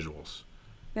general visuals.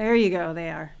 There you go. They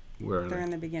are. Where are They're they?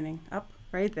 in the beginning. Up,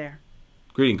 right there.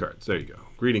 Greeting cards. There you go.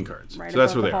 Greeting cards. Right So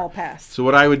that's above where the they hall are. pass. So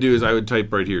what I would do is I would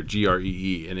type right here,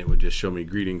 GREE, and it would just show me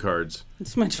greeting cards.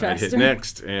 It's much I'd faster. hit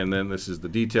next, and then this is the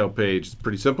detail page. It's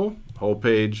pretty simple. Whole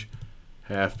page,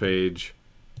 half page,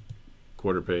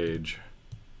 quarter page,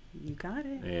 You got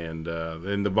it. and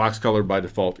then the box color by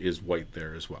default is white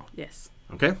there as well. Yes.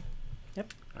 Okay?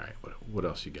 Yep. All right, what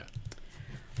else you got?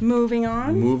 Moving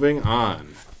on. Moving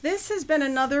on. This has been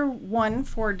another one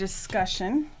for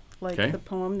discussion, like Okay. the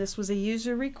poem. This was a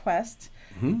user request.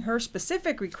 Her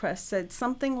specific request said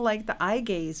something like the eye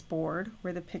gaze board,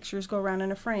 where the pictures go around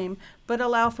in a frame, but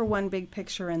allow for one big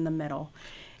picture in the middle.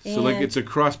 So like it's a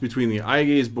cross between the eye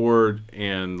gaze board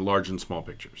and large and small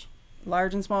pictures.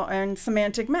 Large and small and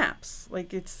semantic maps.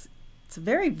 Like it's a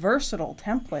very versatile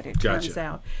template, it turns Gotcha.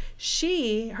 out.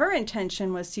 Her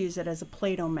intention was to use it as a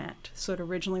Play-Doh mat. So it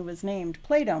originally was named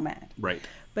Play-Doh mat. Right.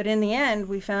 But in the end,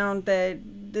 we found that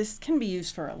this can be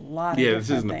used for a lot of Yeah, different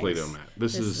this isn't a things. Play-Doh mat.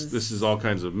 This is all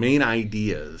kinds of main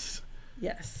ideas.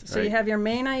 Yes. So Right. you have your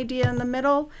main idea in the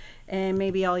middle, and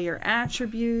maybe all your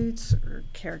attributes or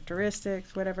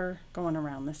characteristics, whatever, going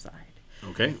around the side.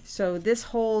 Okay. So this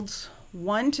holds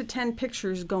 1 to 10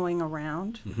 pictures going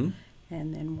around, Mm-hmm.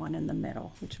 and then one in the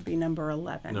middle, which would be number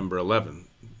 11. Number 11.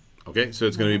 Okay, so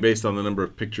it's going to be based on the number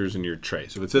of pictures in your tray.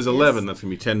 So if it says 11, that's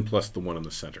going to be 10 plus the one in the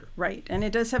center. Right. And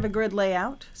it does have a grid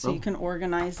layout, so Oh. you can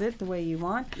organize it the way you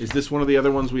want. Is this one of the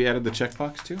other ones we added the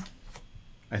checkbox to?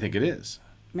 I think it is.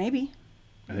 Maybe.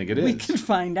 I think it is. We can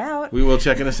find out. We will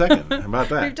check in a second. How about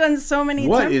that? We've done so many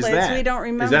What templates is that? we don't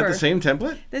remember. Is that the same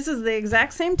template? This is the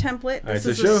exact same template. All right, This so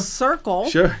is show- a circle.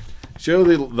 Show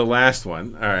the last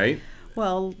one. All right.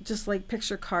 Well, just like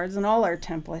picture cards and all our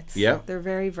templates. Yep. They're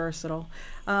very versatile.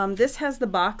 This has the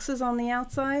boxes on the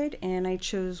outside, and I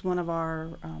chose one of our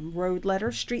road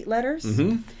letters, street letters.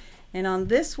 Mm-hmm. And on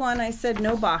this one, I said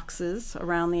no boxes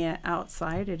around the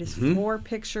outside. It is Mm-hmm. 4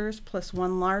 pictures plus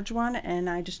one large one, and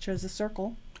I just chose a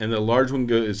circle. And the large one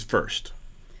is first.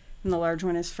 And the large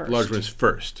one is first. Large one is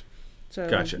first. So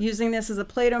Gotcha. using this as a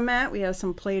Play-Doh mat, we have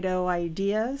some Play-Doh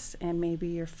ideas, and maybe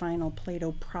your final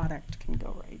Play-Doh product can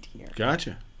go right here.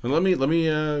 Gotcha. And let me go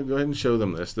ahead and show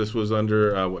them this. This was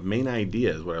under what main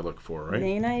idea is what I look for, right?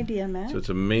 Main idea mat. So it's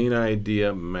a main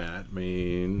idea mat.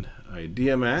 Main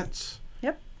idea mats.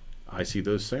 Yep. I see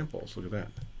those samples. Look at that.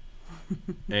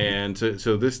 And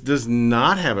so this does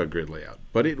not have a grid layout,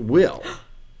 but it will.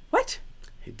 What?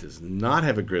 It does not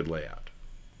have a grid layout.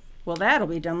 Well, that'll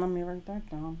be done. Let me write that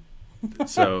down.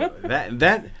 So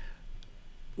that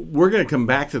we're going to come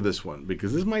back to this one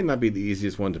because this might not be the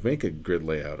easiest one to make a grid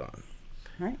layout on.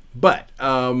 Right. But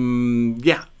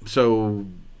yeah, so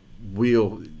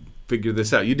we'll figure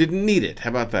this out. You didn't need it. How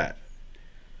about that?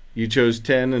 You chose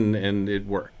 10 and it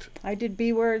worked. I did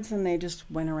B words, and they just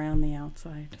went around the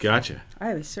outside. Gotcha.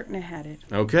 I was certain I had it.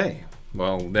 Okay.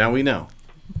 Well, now we know.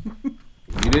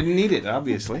 You didn't need it,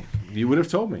 obviously. You would have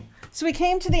told me. So we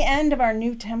came to the end of our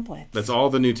new templates. That's all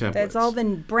the new templates. That's all the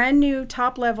brand new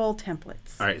top level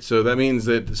templates. All right. So that means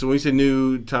that. So when we say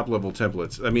new top level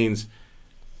templates, that means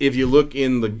if you look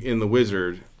in the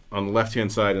wizard on the left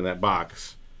hand side in that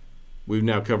box, we've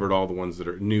now covered all the ones that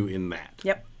are new in that.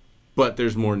 Yep. But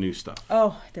there's more new stuff.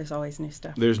 Oh, there's always new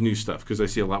stuff. There's new stuff because I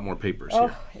see a lot more papers Oh,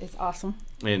 here, it's awesome.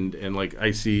 and like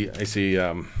I see A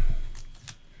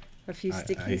few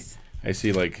stickies. I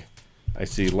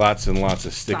see lots and lots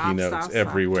of sticky Stop, notes stop.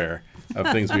 everywhere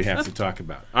of things we have to talk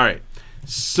about. All right.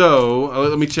 So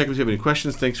let me check if you have any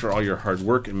questions. Thanks for all your hard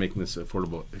work in making this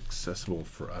affordable, accessible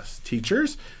for us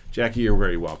teachers. Jackie, you're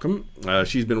very welcome.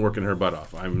 She's been working her butt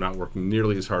off. I'm not working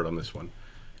nearly as hard on this one.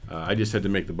 I just had to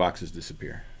make the boxes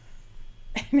disappear.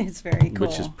 And it's very cool.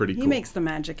 Which is pretty He cool. makes the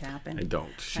magic happen. I don't.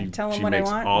 She tell him she what I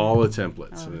makes want. all the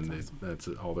templates, Oh, and that's awesome. that's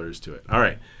all there is to it. All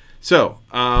right. So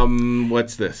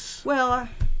what's this? Well,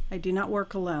 I do not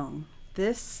work alone.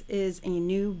 This is a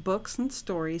new books and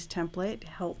stories template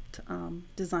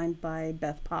designed by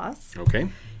Beth Poss. Okay.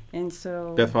 And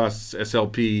so Beth Poss,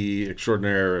 SLP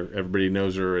extraordinaire. Everybody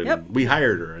knows her, and Yep. we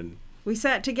hired her, and We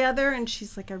sat together and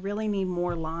she's like, I really need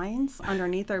more lines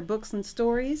underneath our books and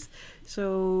stories.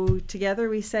 So together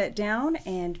we sat down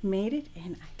and made it,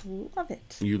 and I love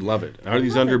it. You love it. Are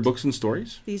these under books and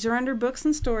stories? These are under books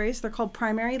and stories. They're called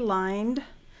primary lined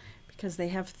because they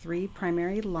have 3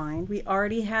 primary lined. We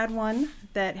already had one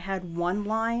that had 1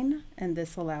 line, and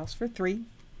this allows for 3.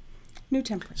 New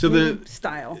template, so new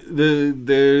style.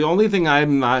 The only thing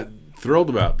I'm not thrilled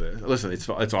about this, listen,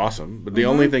 it's awesome, but the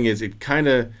only thing is it kind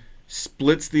of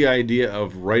splits the idea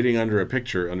of writing under a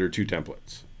picture under 2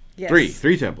 templates. Yes.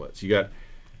 Three templates. You got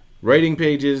writing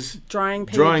pages, drawing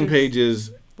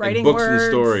pages, writing and books and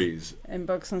stories. And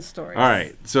books and stories. All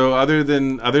right. So other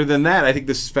than that, I think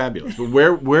this is fabulous. But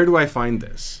where do I find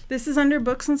this? This is under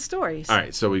books and stories. All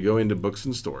right. So we go into books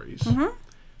and stories,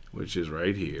 which is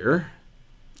right here.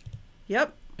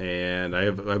 Yep. And I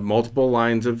have multiple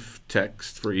lines of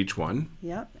text for each one.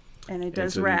 Yep. And it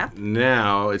does wrap.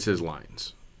 Now it says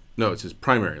lines. No, it says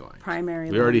primary line. Primary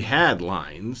line. We already had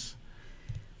lines.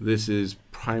 This is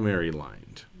primary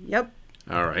lined. Yep.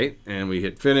 All right. And we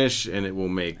hit finish, and it will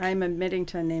make... I'm admitting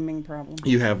to a naming problem.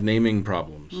 You have naming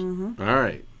problems. All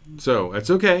right. So that's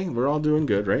okay. We're all doing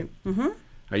good, right?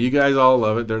 You guys all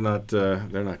love it. They're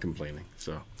not complaining.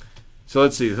 So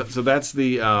let's see. So that's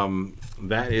the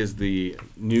that is the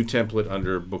new template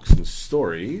under books and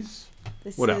stories.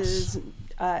 What else? This is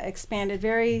expanded,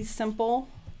 very simple.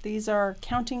 These are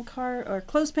counting card or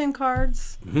clothespin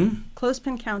cards.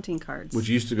 Clothespin counting cards. Which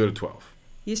used to go to 12.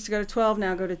 Used to go to 12,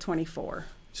 now go to 24.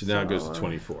 So now it goes to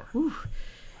 24. Whew,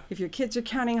 if your kids are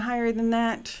counting higher than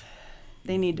that,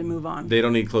 they need to move on. They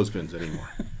don't need clothespins anymore.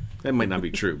 That might not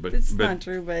be true, but it's not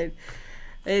true, but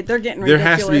they're getting ridiculous. There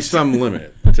has to be some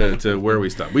limit to where we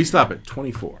stop. We stop at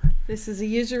 24. This is a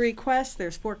user request.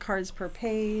 There's 4 cards per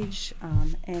page,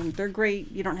 and they're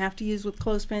great. You don't have to use with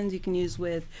clothespins. You can use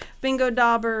with bingo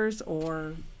daubers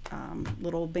or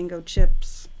little bingo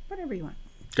chips, whatever you want.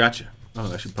 Gotcha.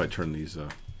 Oh, I should probably turn those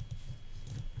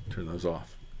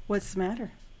off. What's the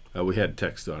matter? We had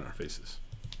text on our faces.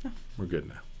 Oh. We're good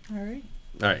now. All right.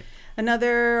 All right.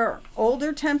 Another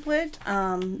older template,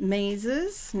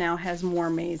 mazes, now has more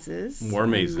mazes. More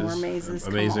mazes. More mazes.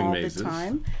 Amazing all mazes. The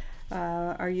time.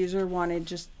 Our user wanted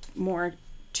just more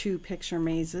 2-picture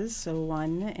mazes, so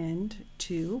 1 and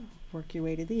 2. Work your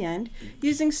way to the end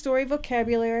using story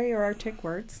vocabulary or artic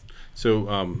words.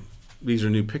 So these are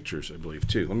new pictures, I believe,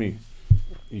 too.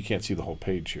 You can't see the whole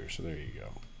page here, so there you go.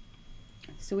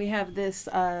 So we have this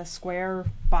square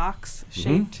box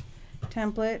shaped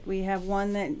template. We have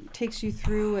one that takes you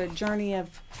through a journey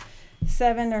of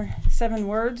 7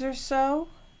 words or so.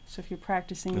 So if you're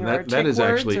practicing your artic words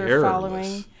actually or errorless.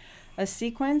 Following a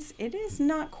sequence, it is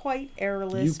not quite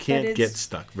errorless. You can't get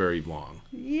stuck very long.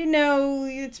 You know,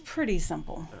 it's pretty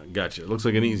simple. Gotcha. It looks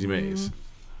like an easy maze.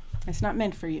 It's not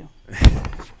meant for you.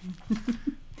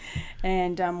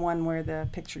 And one where the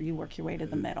picture, you work your way to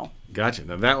the middle. Gotcha.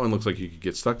 Now that one looks like you could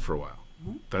get stuck for a while.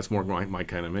 That's more my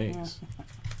kind of maze.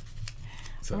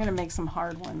 So, I'm going to make some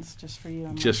hard ones just for you.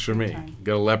 Just for me.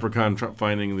 Got a leprechaun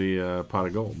finding the pot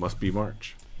of gold. Must be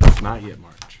March. Not yet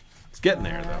March. It's getting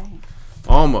there,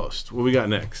 though. Almost. What we got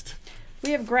next?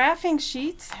 We have graphing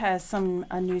sheets, has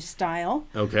a new style.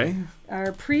 Okay.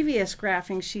 Our previous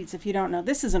graphing sheets, if you don't know,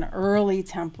 this is an early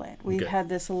template. We've had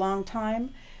this a long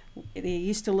time. They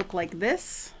used to look like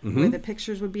this, where the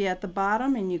pictures would be at the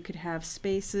bottom, and you could have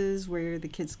spaces where the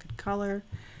kids could color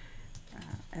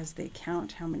as they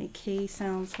count how many K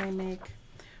sounds they make.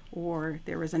 Or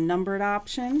there was a numbered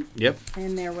option. Yep.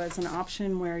 And there was an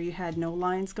option where you had no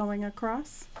lines going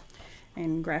across.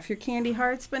 And graph your candy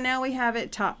hearts, but now we have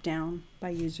it top down by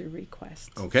user request.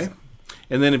 Okay. So.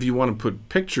 And then if you want to put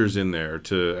pictures in there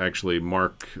to actually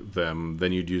mark them,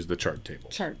 then you'd use the chart table.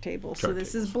 Chart table. So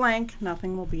this is blank.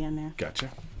 Nothing will be in there. Gotcha.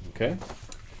 Okay.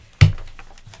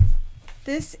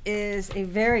 This is a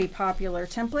very popular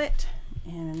template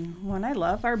and one I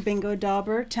love, our Bingo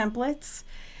Dauber templates.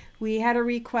 We had a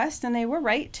request and they were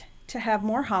right to have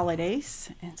more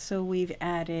holidays, and so we've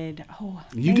added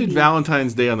You did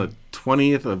Valentine's Day on the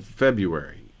 20th of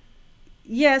February.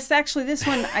 Yes, actually this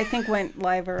one I think went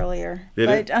live earlier. Did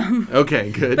it?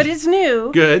 Okay, good. But it's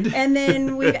new. Good. And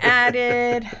then we've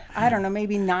added, I don't know,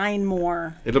 maybe 9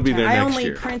 more. It'll be there next year. I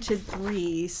only printed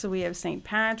 3, so we have St.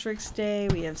 Patrick's Day,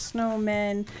 we have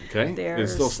snowmen. Okay,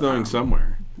 it's still snowing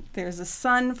somewhere. There's a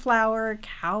sunflower,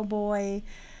 cowboy,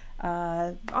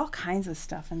 all kinds of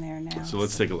stuff in there now. So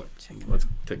let's take a look. Let's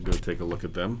go take a look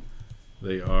at them.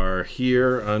 They are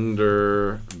here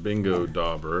under Bingo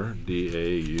Dauber,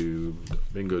 D-A-U,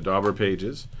 Bingo Dauber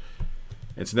pages.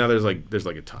 And so now there's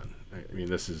like a ton. I mean,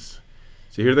 this is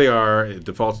So here they are. It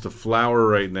defaults to flower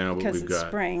right now, but because we've it's got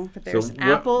spring. But there's So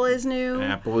apple is new.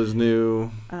 apple is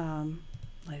new.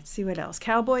 Let's see what else.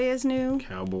 Cowboy is new.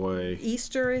 Cowboy.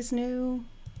 Easter is new.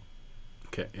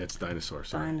 Okay, it's dinosaur.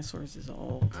 Sorry. Dinosaurs is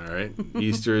old. All right.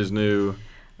 Easter is new.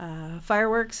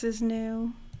 Fireworks is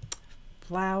new.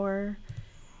 Flower.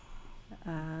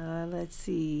 Let's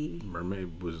see.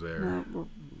 Mermaid was there. No,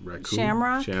 Raccoon.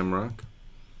 Shamrock. Shamrock.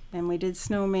 And we did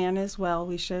snowman as well.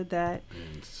 We showed that.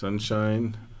 And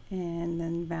sunshine. And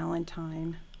then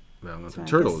Valentine. Valentine. So I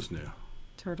Turtle guess is new.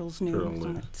 Turtle's new.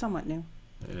 Turtle Somewhat new.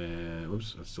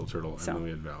 Whoops, that's still turtle. So. And then we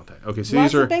had Valentine. Okay, so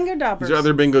Lots these are of bingo daubers. these are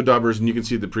other bingo daubers, and you can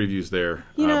see the previews there.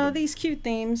 You know, these cute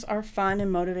themes are fun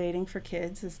and motivating for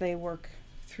kids as they work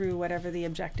through whatever the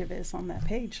objective is on that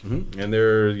page. And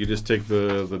there, you just take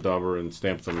the dauber and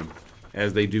stamp them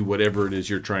as they do whatever it is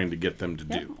you're trying to get them to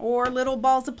do. Or little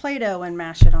balls of Play-Doh and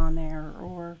mash it on there,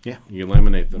 or Yeah, you can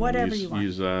laminate them. Whatever use, you want.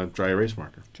 Use dry erase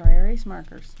marker. dry erase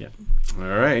markers. Yeah. All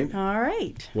right. All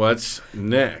right. What's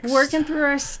next? Working through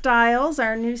our styles,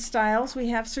 our new styles, we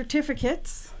have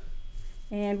certificates.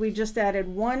 And we just added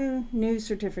one new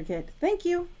certificate. Thank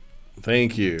you.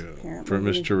 Thank you Apparently for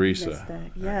Miss we Teresa. missed that. All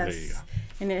right, there you Yes. go.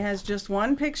 And it has just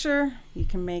one picture. You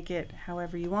can make it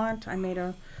however you want. I made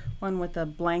one with a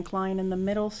blank line in the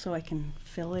middle so I can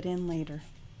fill it in later.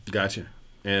 Gotcha.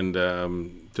 And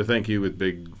to thank you with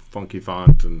big funky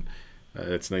font, and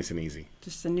it's nice and easy.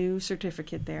 Just a new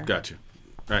certificate there. Gotcha.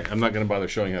 All right, I'm not going to bother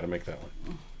showing how to make that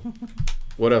one.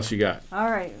 What else you got?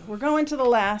 All right, we're going to the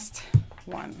last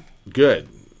one. Good.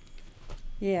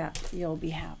 Yeah, you'll be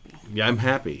happy. Yeah, I'm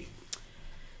happy.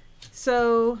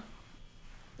 So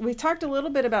we talked a little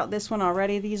bit about this one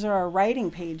already. These are our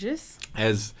writing pages.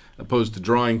 As opposed to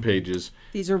drawing pages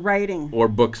These are writing. or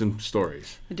books and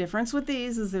stories. The difference with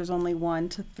these is there's only 1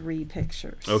 to 3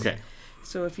 pictures. Okay.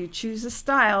 So if you choose a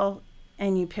style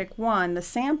and you pick one, the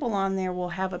sample on there will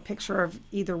have a picture of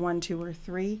either 1, 2, or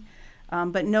 3.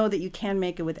 But know that you can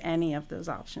make it with any of those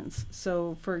options.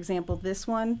 So for example, this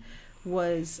one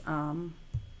was, I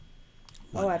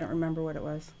don't remember what it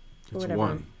was. It's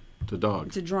one. It's a dog.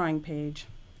 It's a drawing page.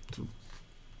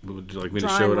 Would you like me to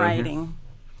Drawing show it on writing.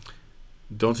 here?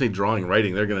 Don't say drawing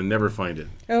writing. They're going to never find it.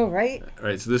 Oh, right. All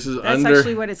right, so this is That's under.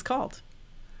 actually what it's called.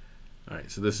 All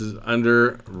right, so this is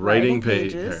under writing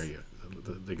page. pages. There you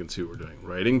go. They can see what we're doing.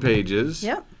 Writing pages.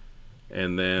 Yep.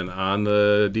 And then on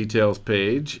the details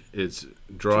page, it's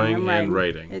drawing and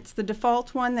writing. It's the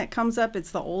default one that comes up.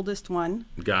 It's the oldest one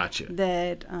Gotcha.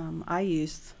 that I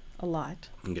used a lot.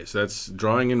 Okay, so that's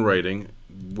drawing and writing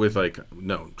with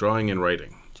drawing and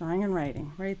writing. Drawing and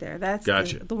writing, right there. That's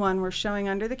Gotcha. the one we're showing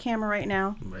under the camera right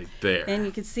now. Right there. And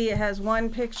you can see it has 1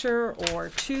 picture or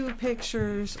 2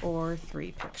 pictures or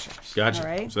 3 pictures. Gotcha. All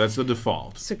right. So that's the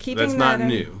default. So keeping that's not that in-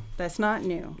 new. That's not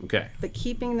new. Okay. But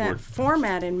keeping that We're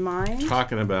format in mind.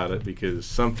 Talking about it because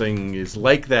something is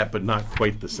like that, but not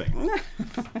quite the same.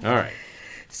 All right.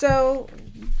 So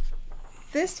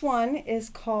this one is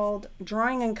called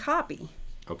Drawing and Copy.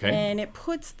 Okay. And it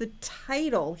puts the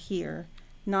title here,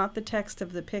 not the text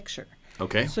of the picture.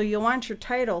 Okay. So you'll want your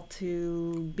title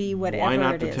to be whatever Why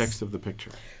not it the is. text of the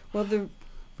picture? Well,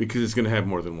 Because it's going to have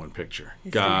more than one picture.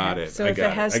 it's Got gonna have- it. So I if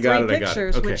got it has I 3 got it.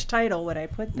 pictures, Okay. which title would I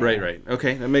put there? Right.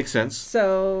 Okay, that makes sense.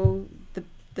 So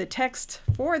the text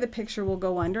for the picture will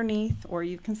go underneath, or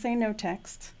you can say no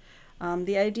text.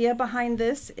 The idea behind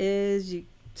this is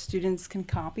students can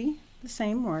copy the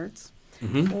same words,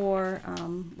 or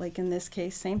like in this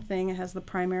case, same thing. It has the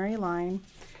primary line.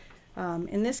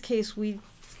 In this case,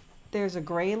 there's a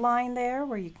gray line there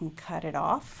where you can cut it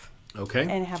off Okay.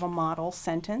 and have a model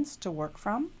sentence to work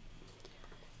from.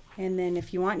 And then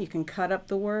if you want, you can cut up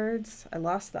the words. I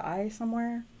lost the I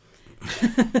somewhere.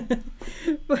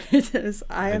 But it says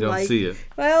I don't see it.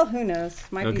 Well, who knows?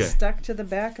 Might be Okay. stuck to the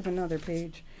back of another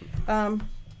page.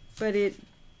 But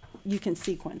you can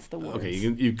sequence the words.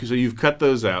 Okay, so you've cut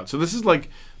those out. So this is like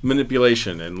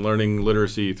manipulation and learning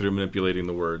literacy through manipulating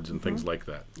the words and things like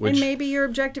that. And maybe your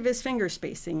objective is finger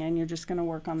spacing, and you're just going to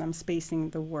work on them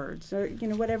spacing the words, or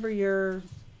whatever your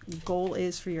goal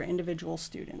is for your individual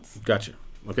students. Gotcha.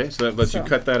 Okay, so that lets you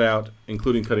cut that out,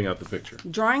 including cutting out the picture.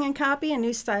 Drawing and copy, a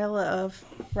new style of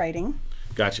writing.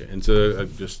 Gotcha. And so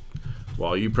just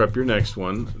while you prep your next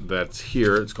one, that's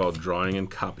here. It's called drawing and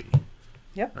copy.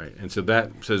 Yep. Right. And so that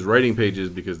says writing pages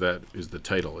because that is the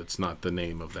title. It's not the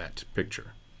name of that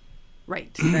picture.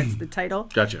 Right. That's the title.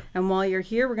 Gotcha. And while you're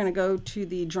here, we're going to go to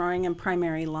the drawing and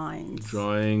primary lines.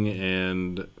 Drawing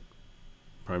and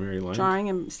primary line? Drawing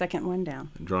and second one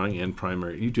down. Drawing and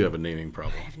primary. You do have a naming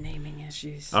problem. I have naming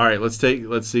issues. All right, let's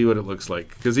see what it looks like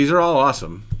because these are all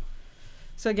awesome.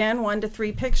 So again, 1 to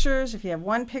 3 pictures. If you have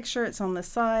 1 picture, it's on the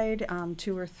side.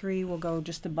 2 or 3 will go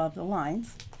just above the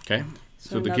lines. Okay.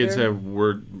 So the kids have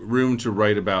room to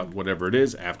write about whatever it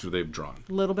is after they've drawn.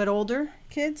 A little bit older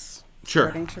kids. Sure.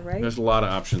 Starting to write. There's a lot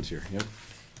of options here. Yep.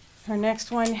 Our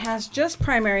next one has just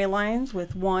primary lines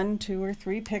with 1, 2, or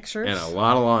 3 pictures. And a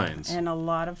lot of lines. And a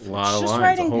lot of lines.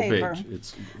 writing a whole paper.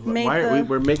 Page.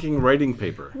 We're making writing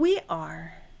paper. We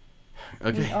are.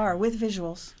 Okay. We are with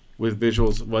visuals. With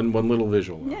visuals, one little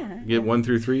visual. Yeah. You get 1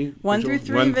 through 3. 1 through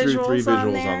 3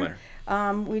 visuals on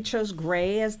there. We chose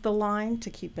gray as the line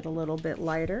to keep it a little bit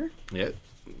lighter. Yeah,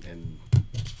 and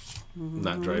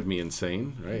not drive me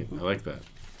insane. Right. I like that.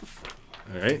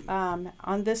 All right.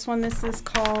 On this one, this is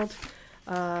called,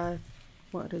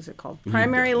 what is it called?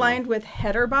 Primary lined with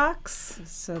header box.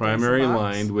 So primary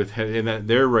lined with and that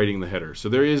they're writing the header. So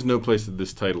there is no place that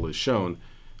this title is shown.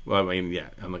 Well, I mean, yeah,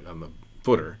 on the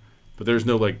footer, but there's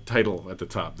no like title at the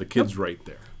top. The kids write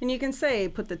there. And you can say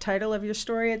put the title of your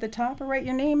story at the top, or write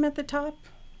your name at the top.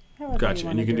 Gotcha.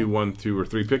 And you can do 1, 2, or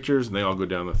 3 pictures, and they all go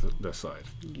down the side.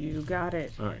 You got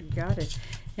it. All right. You got it.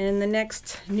 And the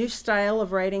next new style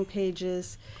of writing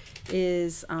pages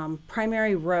is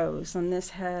primary rows. And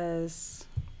this has,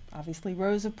 obviously,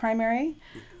 rows of primary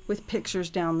with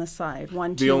pictures down the side.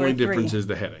 1, 2, the only or 3. difference is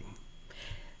the heading.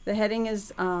 The heading is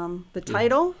the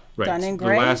title, right. done in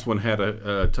gray. The last one had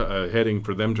a heading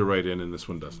for them to write in, and this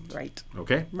one doesn't. Right.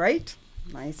 Okay? Right.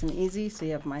 Nice and easy. So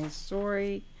you have my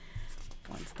story.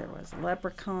 Once there was a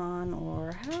leprechaun,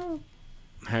 or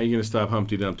how are you going to stop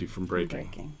Humpty Dumpty from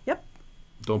breaking? Yep.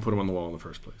 Don't put him on the wall in the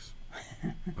first place.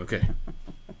 Okay.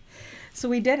 So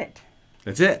we did it.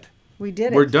 That's it. We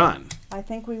did it. We're done. I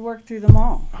think we worked through them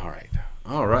all. All right.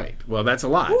 All right. Well, that's a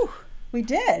lot. Whew, we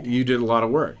did. You did a lot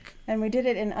of work. And we did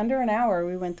it in under an hour.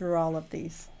 We went through all of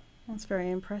these. That's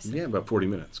very impressive. Yeah, about 40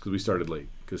 minutes because we started late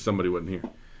because somebody wasn't here.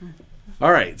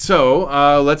 All right,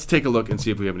 so let's take a look and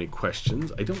see if we have any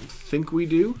questions. I don't think we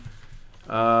do.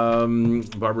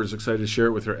 Barbara's excited to share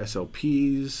it with her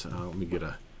SLPs. Let me get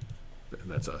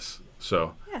that's us.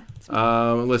 So, yeah,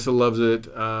 Alyssa loves it.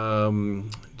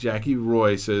 Jackie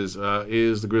Roy says,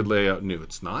 is the grid layout new?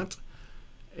 It's not.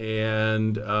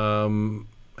 And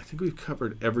I think we've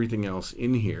covered everything else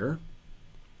in here.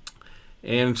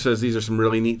 And says these are some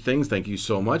really neat things. Thank you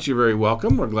so much. You're very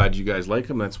welcome. We're glad you guys like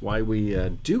them. That's why we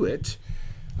do it.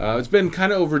 It's been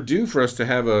kind of overdue for us to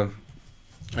have a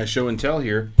show and tell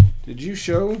here. Did you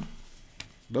show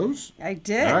those? I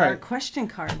did. All right. Our question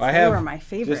cards. They were my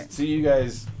favorite. Just so you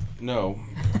guys know,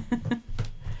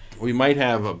 we might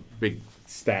have a big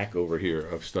stack over here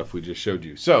of stuff we just showed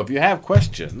you. So if you have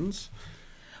questions.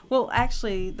 Well,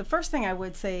 actually, the first thing I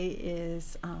would say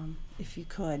is if you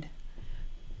could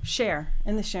share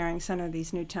in the sharing center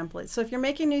these new templates. So if you're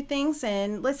making new things,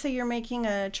 and let's say you're making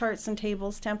a charts and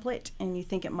tables template and you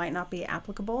think it might not be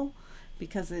applicable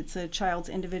because it's a child's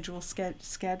individual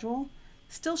schedule,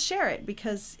 still share it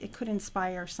because it could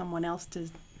inspire someone else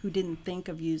who didn't think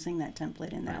of using that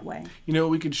template in that way. You know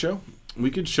what we could show?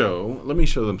 We could show, let me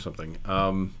show them something.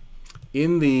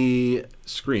 In the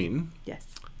screen, yes,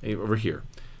 over here.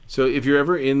 So if you're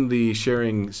ever in the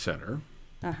sharing center,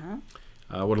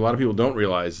 what a lot of people don't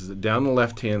realize is that down the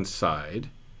left-hand side,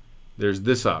 there's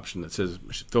this option that says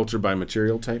filter by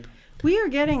material type. We are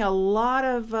getting a lot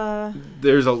of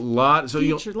there's a lot, so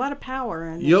features, a lot of power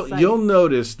in this you'll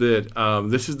notice that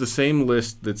this is the same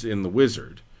list that's in the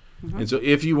wizard. And so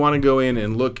if you want to go in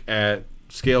and look at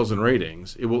scales and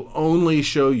ratings, it will only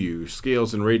show you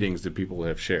scales and ratings that people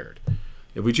have shared.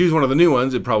 If we choose one of the new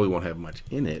ones, it probably won't have much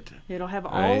in it. It'll have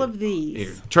all of these.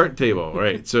 Here, chart table,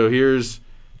 right? So here's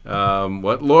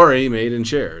what Lori made and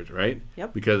shared, right?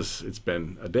 Yep. Because it's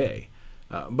been a day.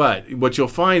 But what you'll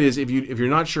find is if you're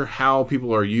not sure how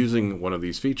people are using one of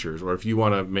these features, or if you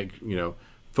want to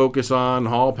focus on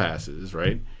hall passes,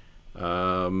 right?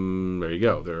 There you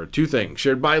go. There are 2 things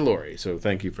shared by Lori. So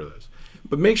thank you for those.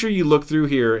 But make sure you look through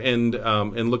here and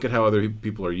look at how other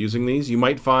people are using these. You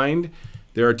might find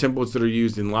there are templates that are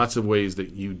used in lots of ways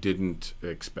that you didn't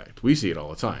expect. We see it all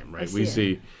the time, right? We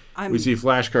see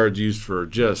flashcards used for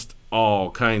just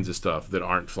all kinds of stuff that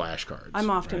aren't flashcards. I'm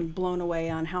often blown away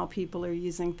on how people are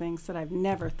using things that I've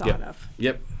never thought of.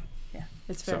 Yep. Yeah,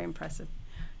 it's very impressive.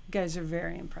 You guys are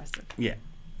very impressive. Yeah.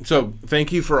 So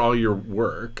thank you for all your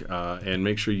work, and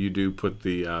make sure you do put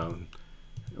the.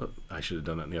 I should have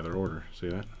done that in the other order. See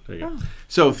that? There you go.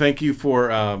 So thank you for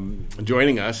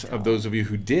joining us. Of those of you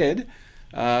who did.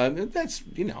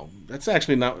 That's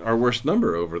actually not our worst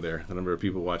number over there, the number of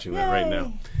people watching that right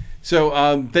now.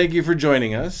 So thank you for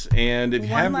joining us, and if you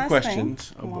have the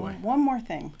questions, one more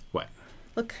thing. What?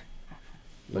 Look,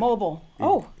 mobile.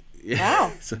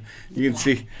 Wow. So you can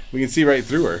see, we can see right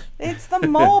through her. It's the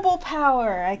mobile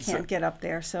power. I can't get up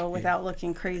there, so without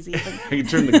looking crazy. But I can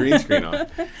turn the green screen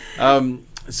off.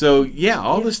 So yeah,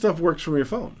 all this stuff works from your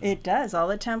phone. it does. All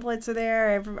the templates are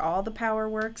there. All the power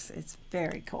works. It's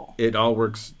very cool. It all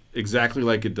works exactly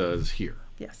like it does here.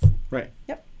 Yes. Right.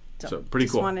 Yep. So pretty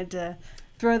just cool. Wanted to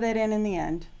throw that in the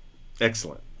end.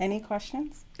 Excellent. Any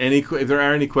questions? If there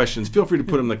are any questions, feel free to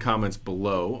put them in the comments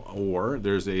below, or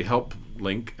there's a help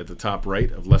link at the top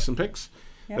right of LessonPix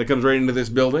that comes right into this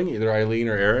building. Either Eileen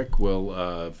or Eric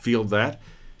will field that.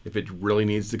 If it really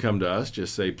needs to come to us,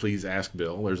 just say, please ask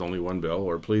Bill. There's only one Bill.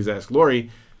 Or please ask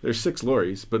Lori. There's 6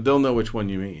 Loris, but they'll know which one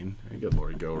you mean. I got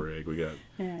Lori Go-Rig. We got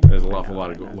there's an awful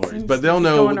lot of Loris, but they'll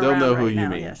know who you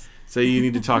mean. Yes. Say you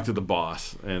need to talk to the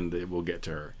boss, and it will get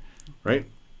to her, right?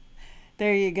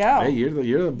 There you go. Hey,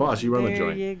 you're the boss. You run the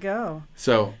joint. There you go.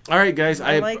 So, all right, guys.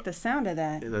 I like the sound of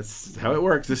that. That's how it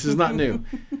works. This is not new.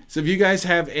 So, if you guys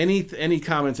have any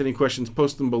comments, any questions,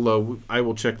 post them below. I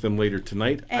will check them later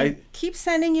tonight. And keep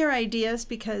sending your ideas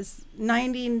because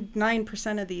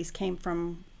 99% of these came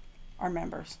from our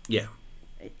members. Yeah.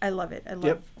 I love it. I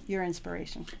love your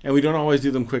inspiration. And we don't always do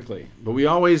them quickly, but we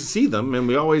always see them and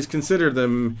we always consider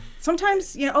them.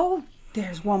 Sometimes, oh,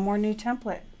 there's one more new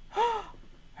template.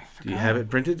 Do you have it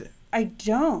printed? I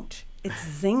don't. It's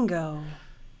Zingo.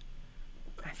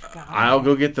 I forgot. I'll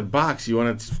go get the box. You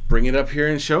want to bring it up here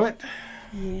and show it?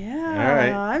 Yeah. All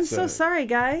right. I'm so sorry,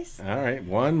 guys. All right.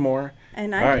 One more.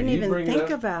 And I didn't even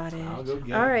think about it. I'll go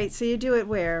get All right. So you do it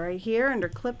where? Right here under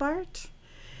clip art.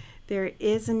 There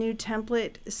is a new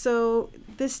template. So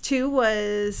this too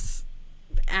was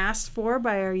asked for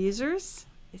by our users.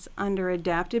 It's under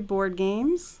adapted board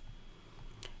games.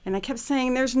 And I kept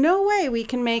saying, there's no way we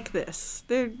can make this.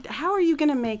 How are you going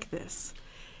to make this?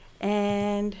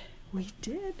 And we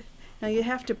did. Now you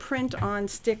have to print on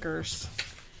stickers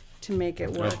to make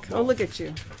it work. Oh, look at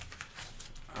you.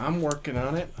 I'm working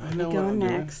on it. I know what Go I'm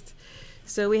next. doing.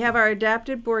 So we have our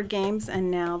adapted board games, and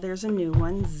now there's a new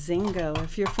one, Zingo.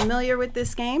 If you're familiar with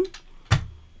this game,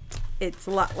 it's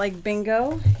a lot like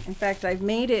bingo. In fact, I've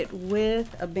made it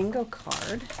with a bingo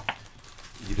card.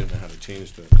 You don't know how to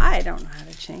change the... I don't know how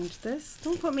to change this.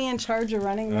 Don't put me in charge of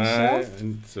running the show.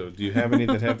 And so do you have any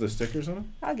that have the stickers on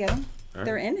them? I'll get them. Right.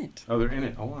 They're in it. Oh, they're in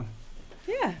it. Hold on.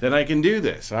 Yeah. Then I can do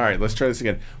this. All right, let's try this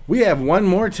again. We have one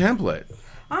more template.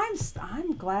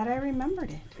 I'm glad I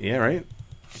remembered it. Yeah, right?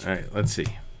 All right, let's see.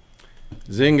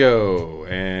 Zingo.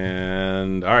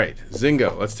 And, all right,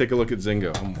 Zingo. Let's take a look at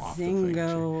Zingo. I'm off the thing.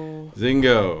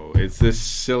 Zingo. It's this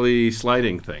silly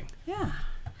sliding thing. Yeah.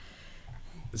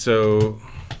 So,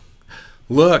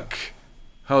 look.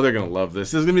 Oh, they're going to love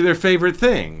this. This is going to be their favorite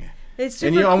thing. It's super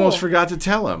And you almost cool. forgot to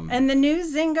tell them. And the new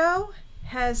Zingo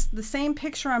has the same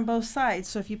picture on both sides.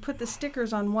 So if you put the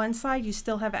stickers on one side, you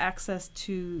still have access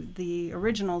to the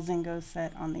original Zingo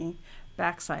set on the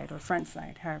back side or front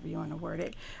side, however you want to word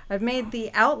it. I've made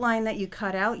the outline that you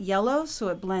cut out yellow so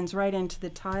it blends right into the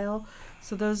tile.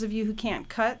 So those of you who can't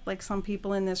cut, like some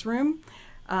people in this room,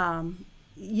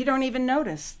 you don't even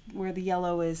notice where the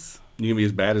yellow is. You can be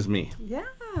as bad as me. Yeah.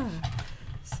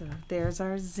 So there's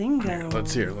our Zingo. Right,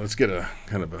 let's get a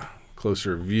kind of a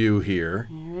closer view here.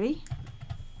 You ready?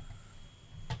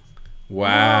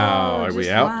 Wow. Oh, Are we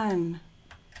just out? One.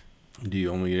 Do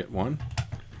you only get one?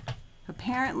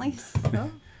 Apparently so.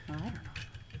 Oh, I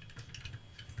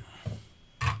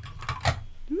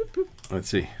don't know. Let's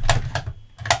see.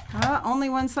 Only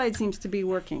one side seems to be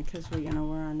working because we're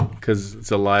on. Because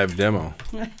it's a live demo.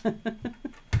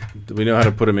 Do we know how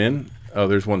to put them in? Oh,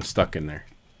 there's one stuck in there.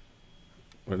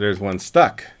 Well, there's one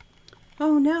stuck.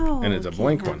 Oh no! And it's a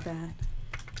blank one. That.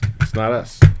 It's not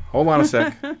us. Hold on a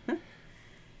sec.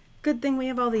 Good thing we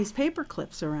have all these paper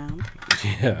clips around.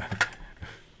 Yeah.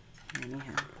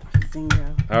 Anyhow,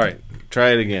 Zingo. All right, try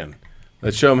it again.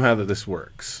 Let's show them how this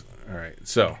works. All right,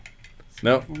 so,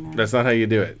 no, that's not how you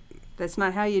do it. That's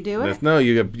not how you do it. No,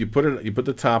 you put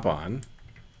the top on.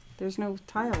 There's no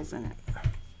tiles in it.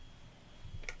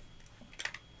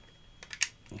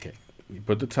 Okay, you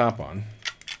put the top on.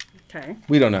 Okay.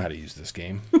 We don't know how to use this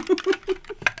game.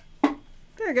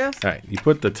 There it goes. All right, you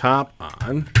put the top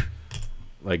on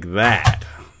like that,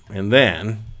 and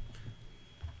then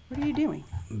What are you doing?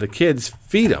 the kids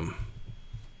feed them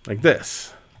like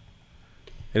this.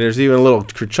 And there's even a little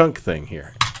kerchunk thing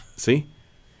here. See?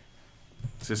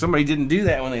 So somebody didn't do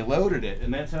that when they loaded it,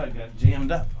 and that's how it got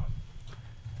jammed up.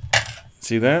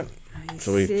 See that?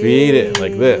 So we feed it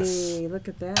like this. Look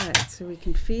at that. So we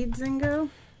can feed Zingo.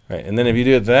 Right, and then if you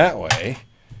do it that way,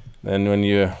 then when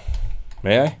you...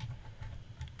 May I?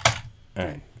 All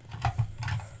right.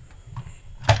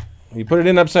 You put it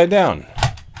in upside down.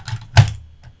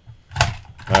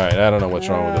 All right, I don't know what's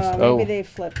wrong with this. Maybe they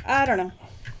flip. I don't know.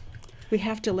 We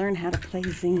have to learn how to play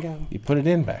Zingo. You put it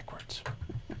in backwards.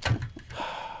 All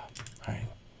right.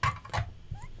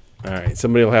 All right,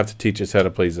 somebody will have to teach us how to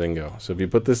play Zingo. So if you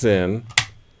put this in.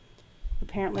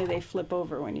 Apparently they flip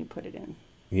over when you put it in.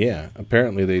 Yeah,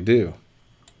 apparently they do.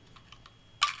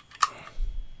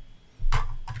 All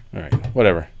right,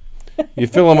 whatever. You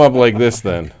fill them up like this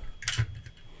then.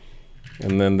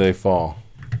 And then they fall.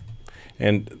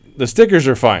 And the stickers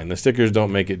are fine. The stickers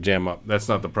don't make it jam up. That's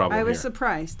not the problem I was here.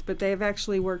 surprised, but they've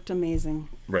actually worked amazing.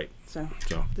 Right. So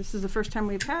this is the first time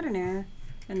we've had an error,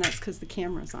 and that's because the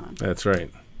camera's on. That's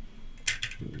right.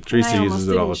 Teresa uses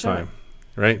it all the time.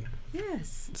 Right?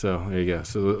 Yes. So there you go.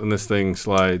 So when this thing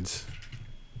slides.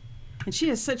 And she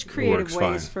has such creative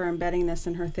ways for embedding this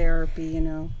in her therapy, you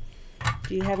know.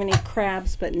 Do you have any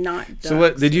crabs but not ducks?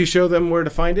 So did you show them where to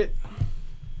find it?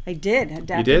 I did.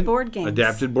 Adapted board games.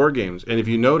 Adapted board games. And if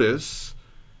you notice,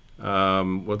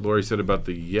 what Lori said about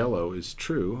the yellow is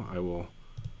true. I will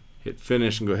hit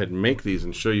finish and go ahead and make these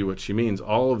and show you what she means.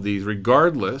 All of these,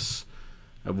 regardless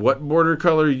of what border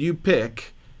color you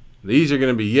pick, these are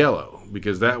going to be yellow,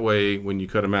 because that way when you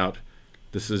cut them out,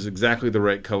 this is exactly the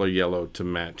right color yellow to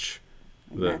match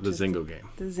the Zingo game.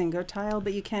 The Zingo tile,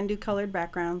 but you can do colored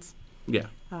backgrounds. Yeah,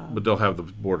 but they'll have the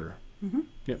border. Mm-hmm.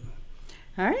 Yep.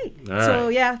 All right. So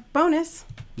yeah, bonus.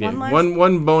 Yeah,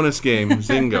 one bonus game,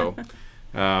 Zingo,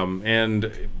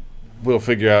 and we'll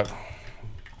figure out.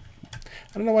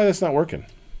 I don't know why that's not working.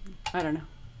 I don't know.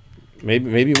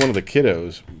 Maybe one of the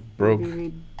kiddos broke. Maybe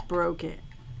we broke it.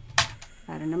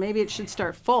 I don't know. Maybe it should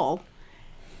start full,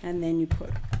 and then you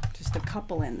put just a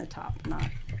couple in the top, not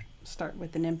start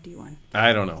with an empty one.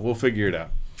 I don't know. We'll figure it out.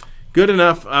 Good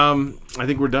enough. I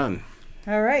think we're done.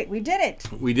 All right, we did it.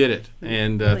 We did it,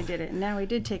 and really did it. And now we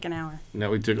did take an hour. Now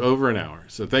we took over an hour.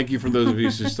 So thank you for those of you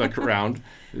who stuck around.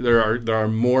 There are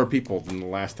more people than the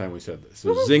last time we said this.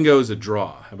 So Zingo's a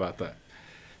draw. How about that?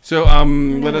 So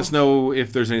let us know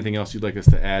if there's anything else you'd like us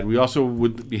to add. We also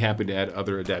would be happy to add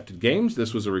other adapted games.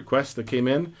 This was a request that came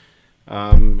in,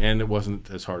 and it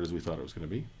wasn't as hard as we thought it was going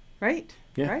to be. Right.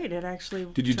 Yeah. Right. It actually.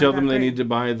 Did you tell them they need to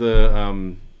buy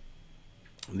the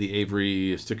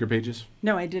Avery sticker pages?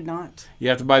 No, I did not. You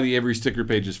have to buy the Avery sticker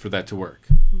pages for that to work.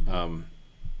 I'm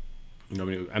not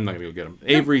going to go get them.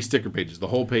 Avery sticker pages. The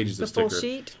whole page is a sticker. The full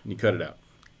sheet. And you cut it out.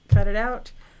 Cut it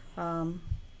out.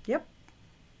 Yep.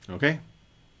 Okay.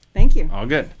 Thank you. All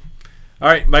good. All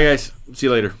right. Bye, guys. See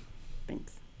you later.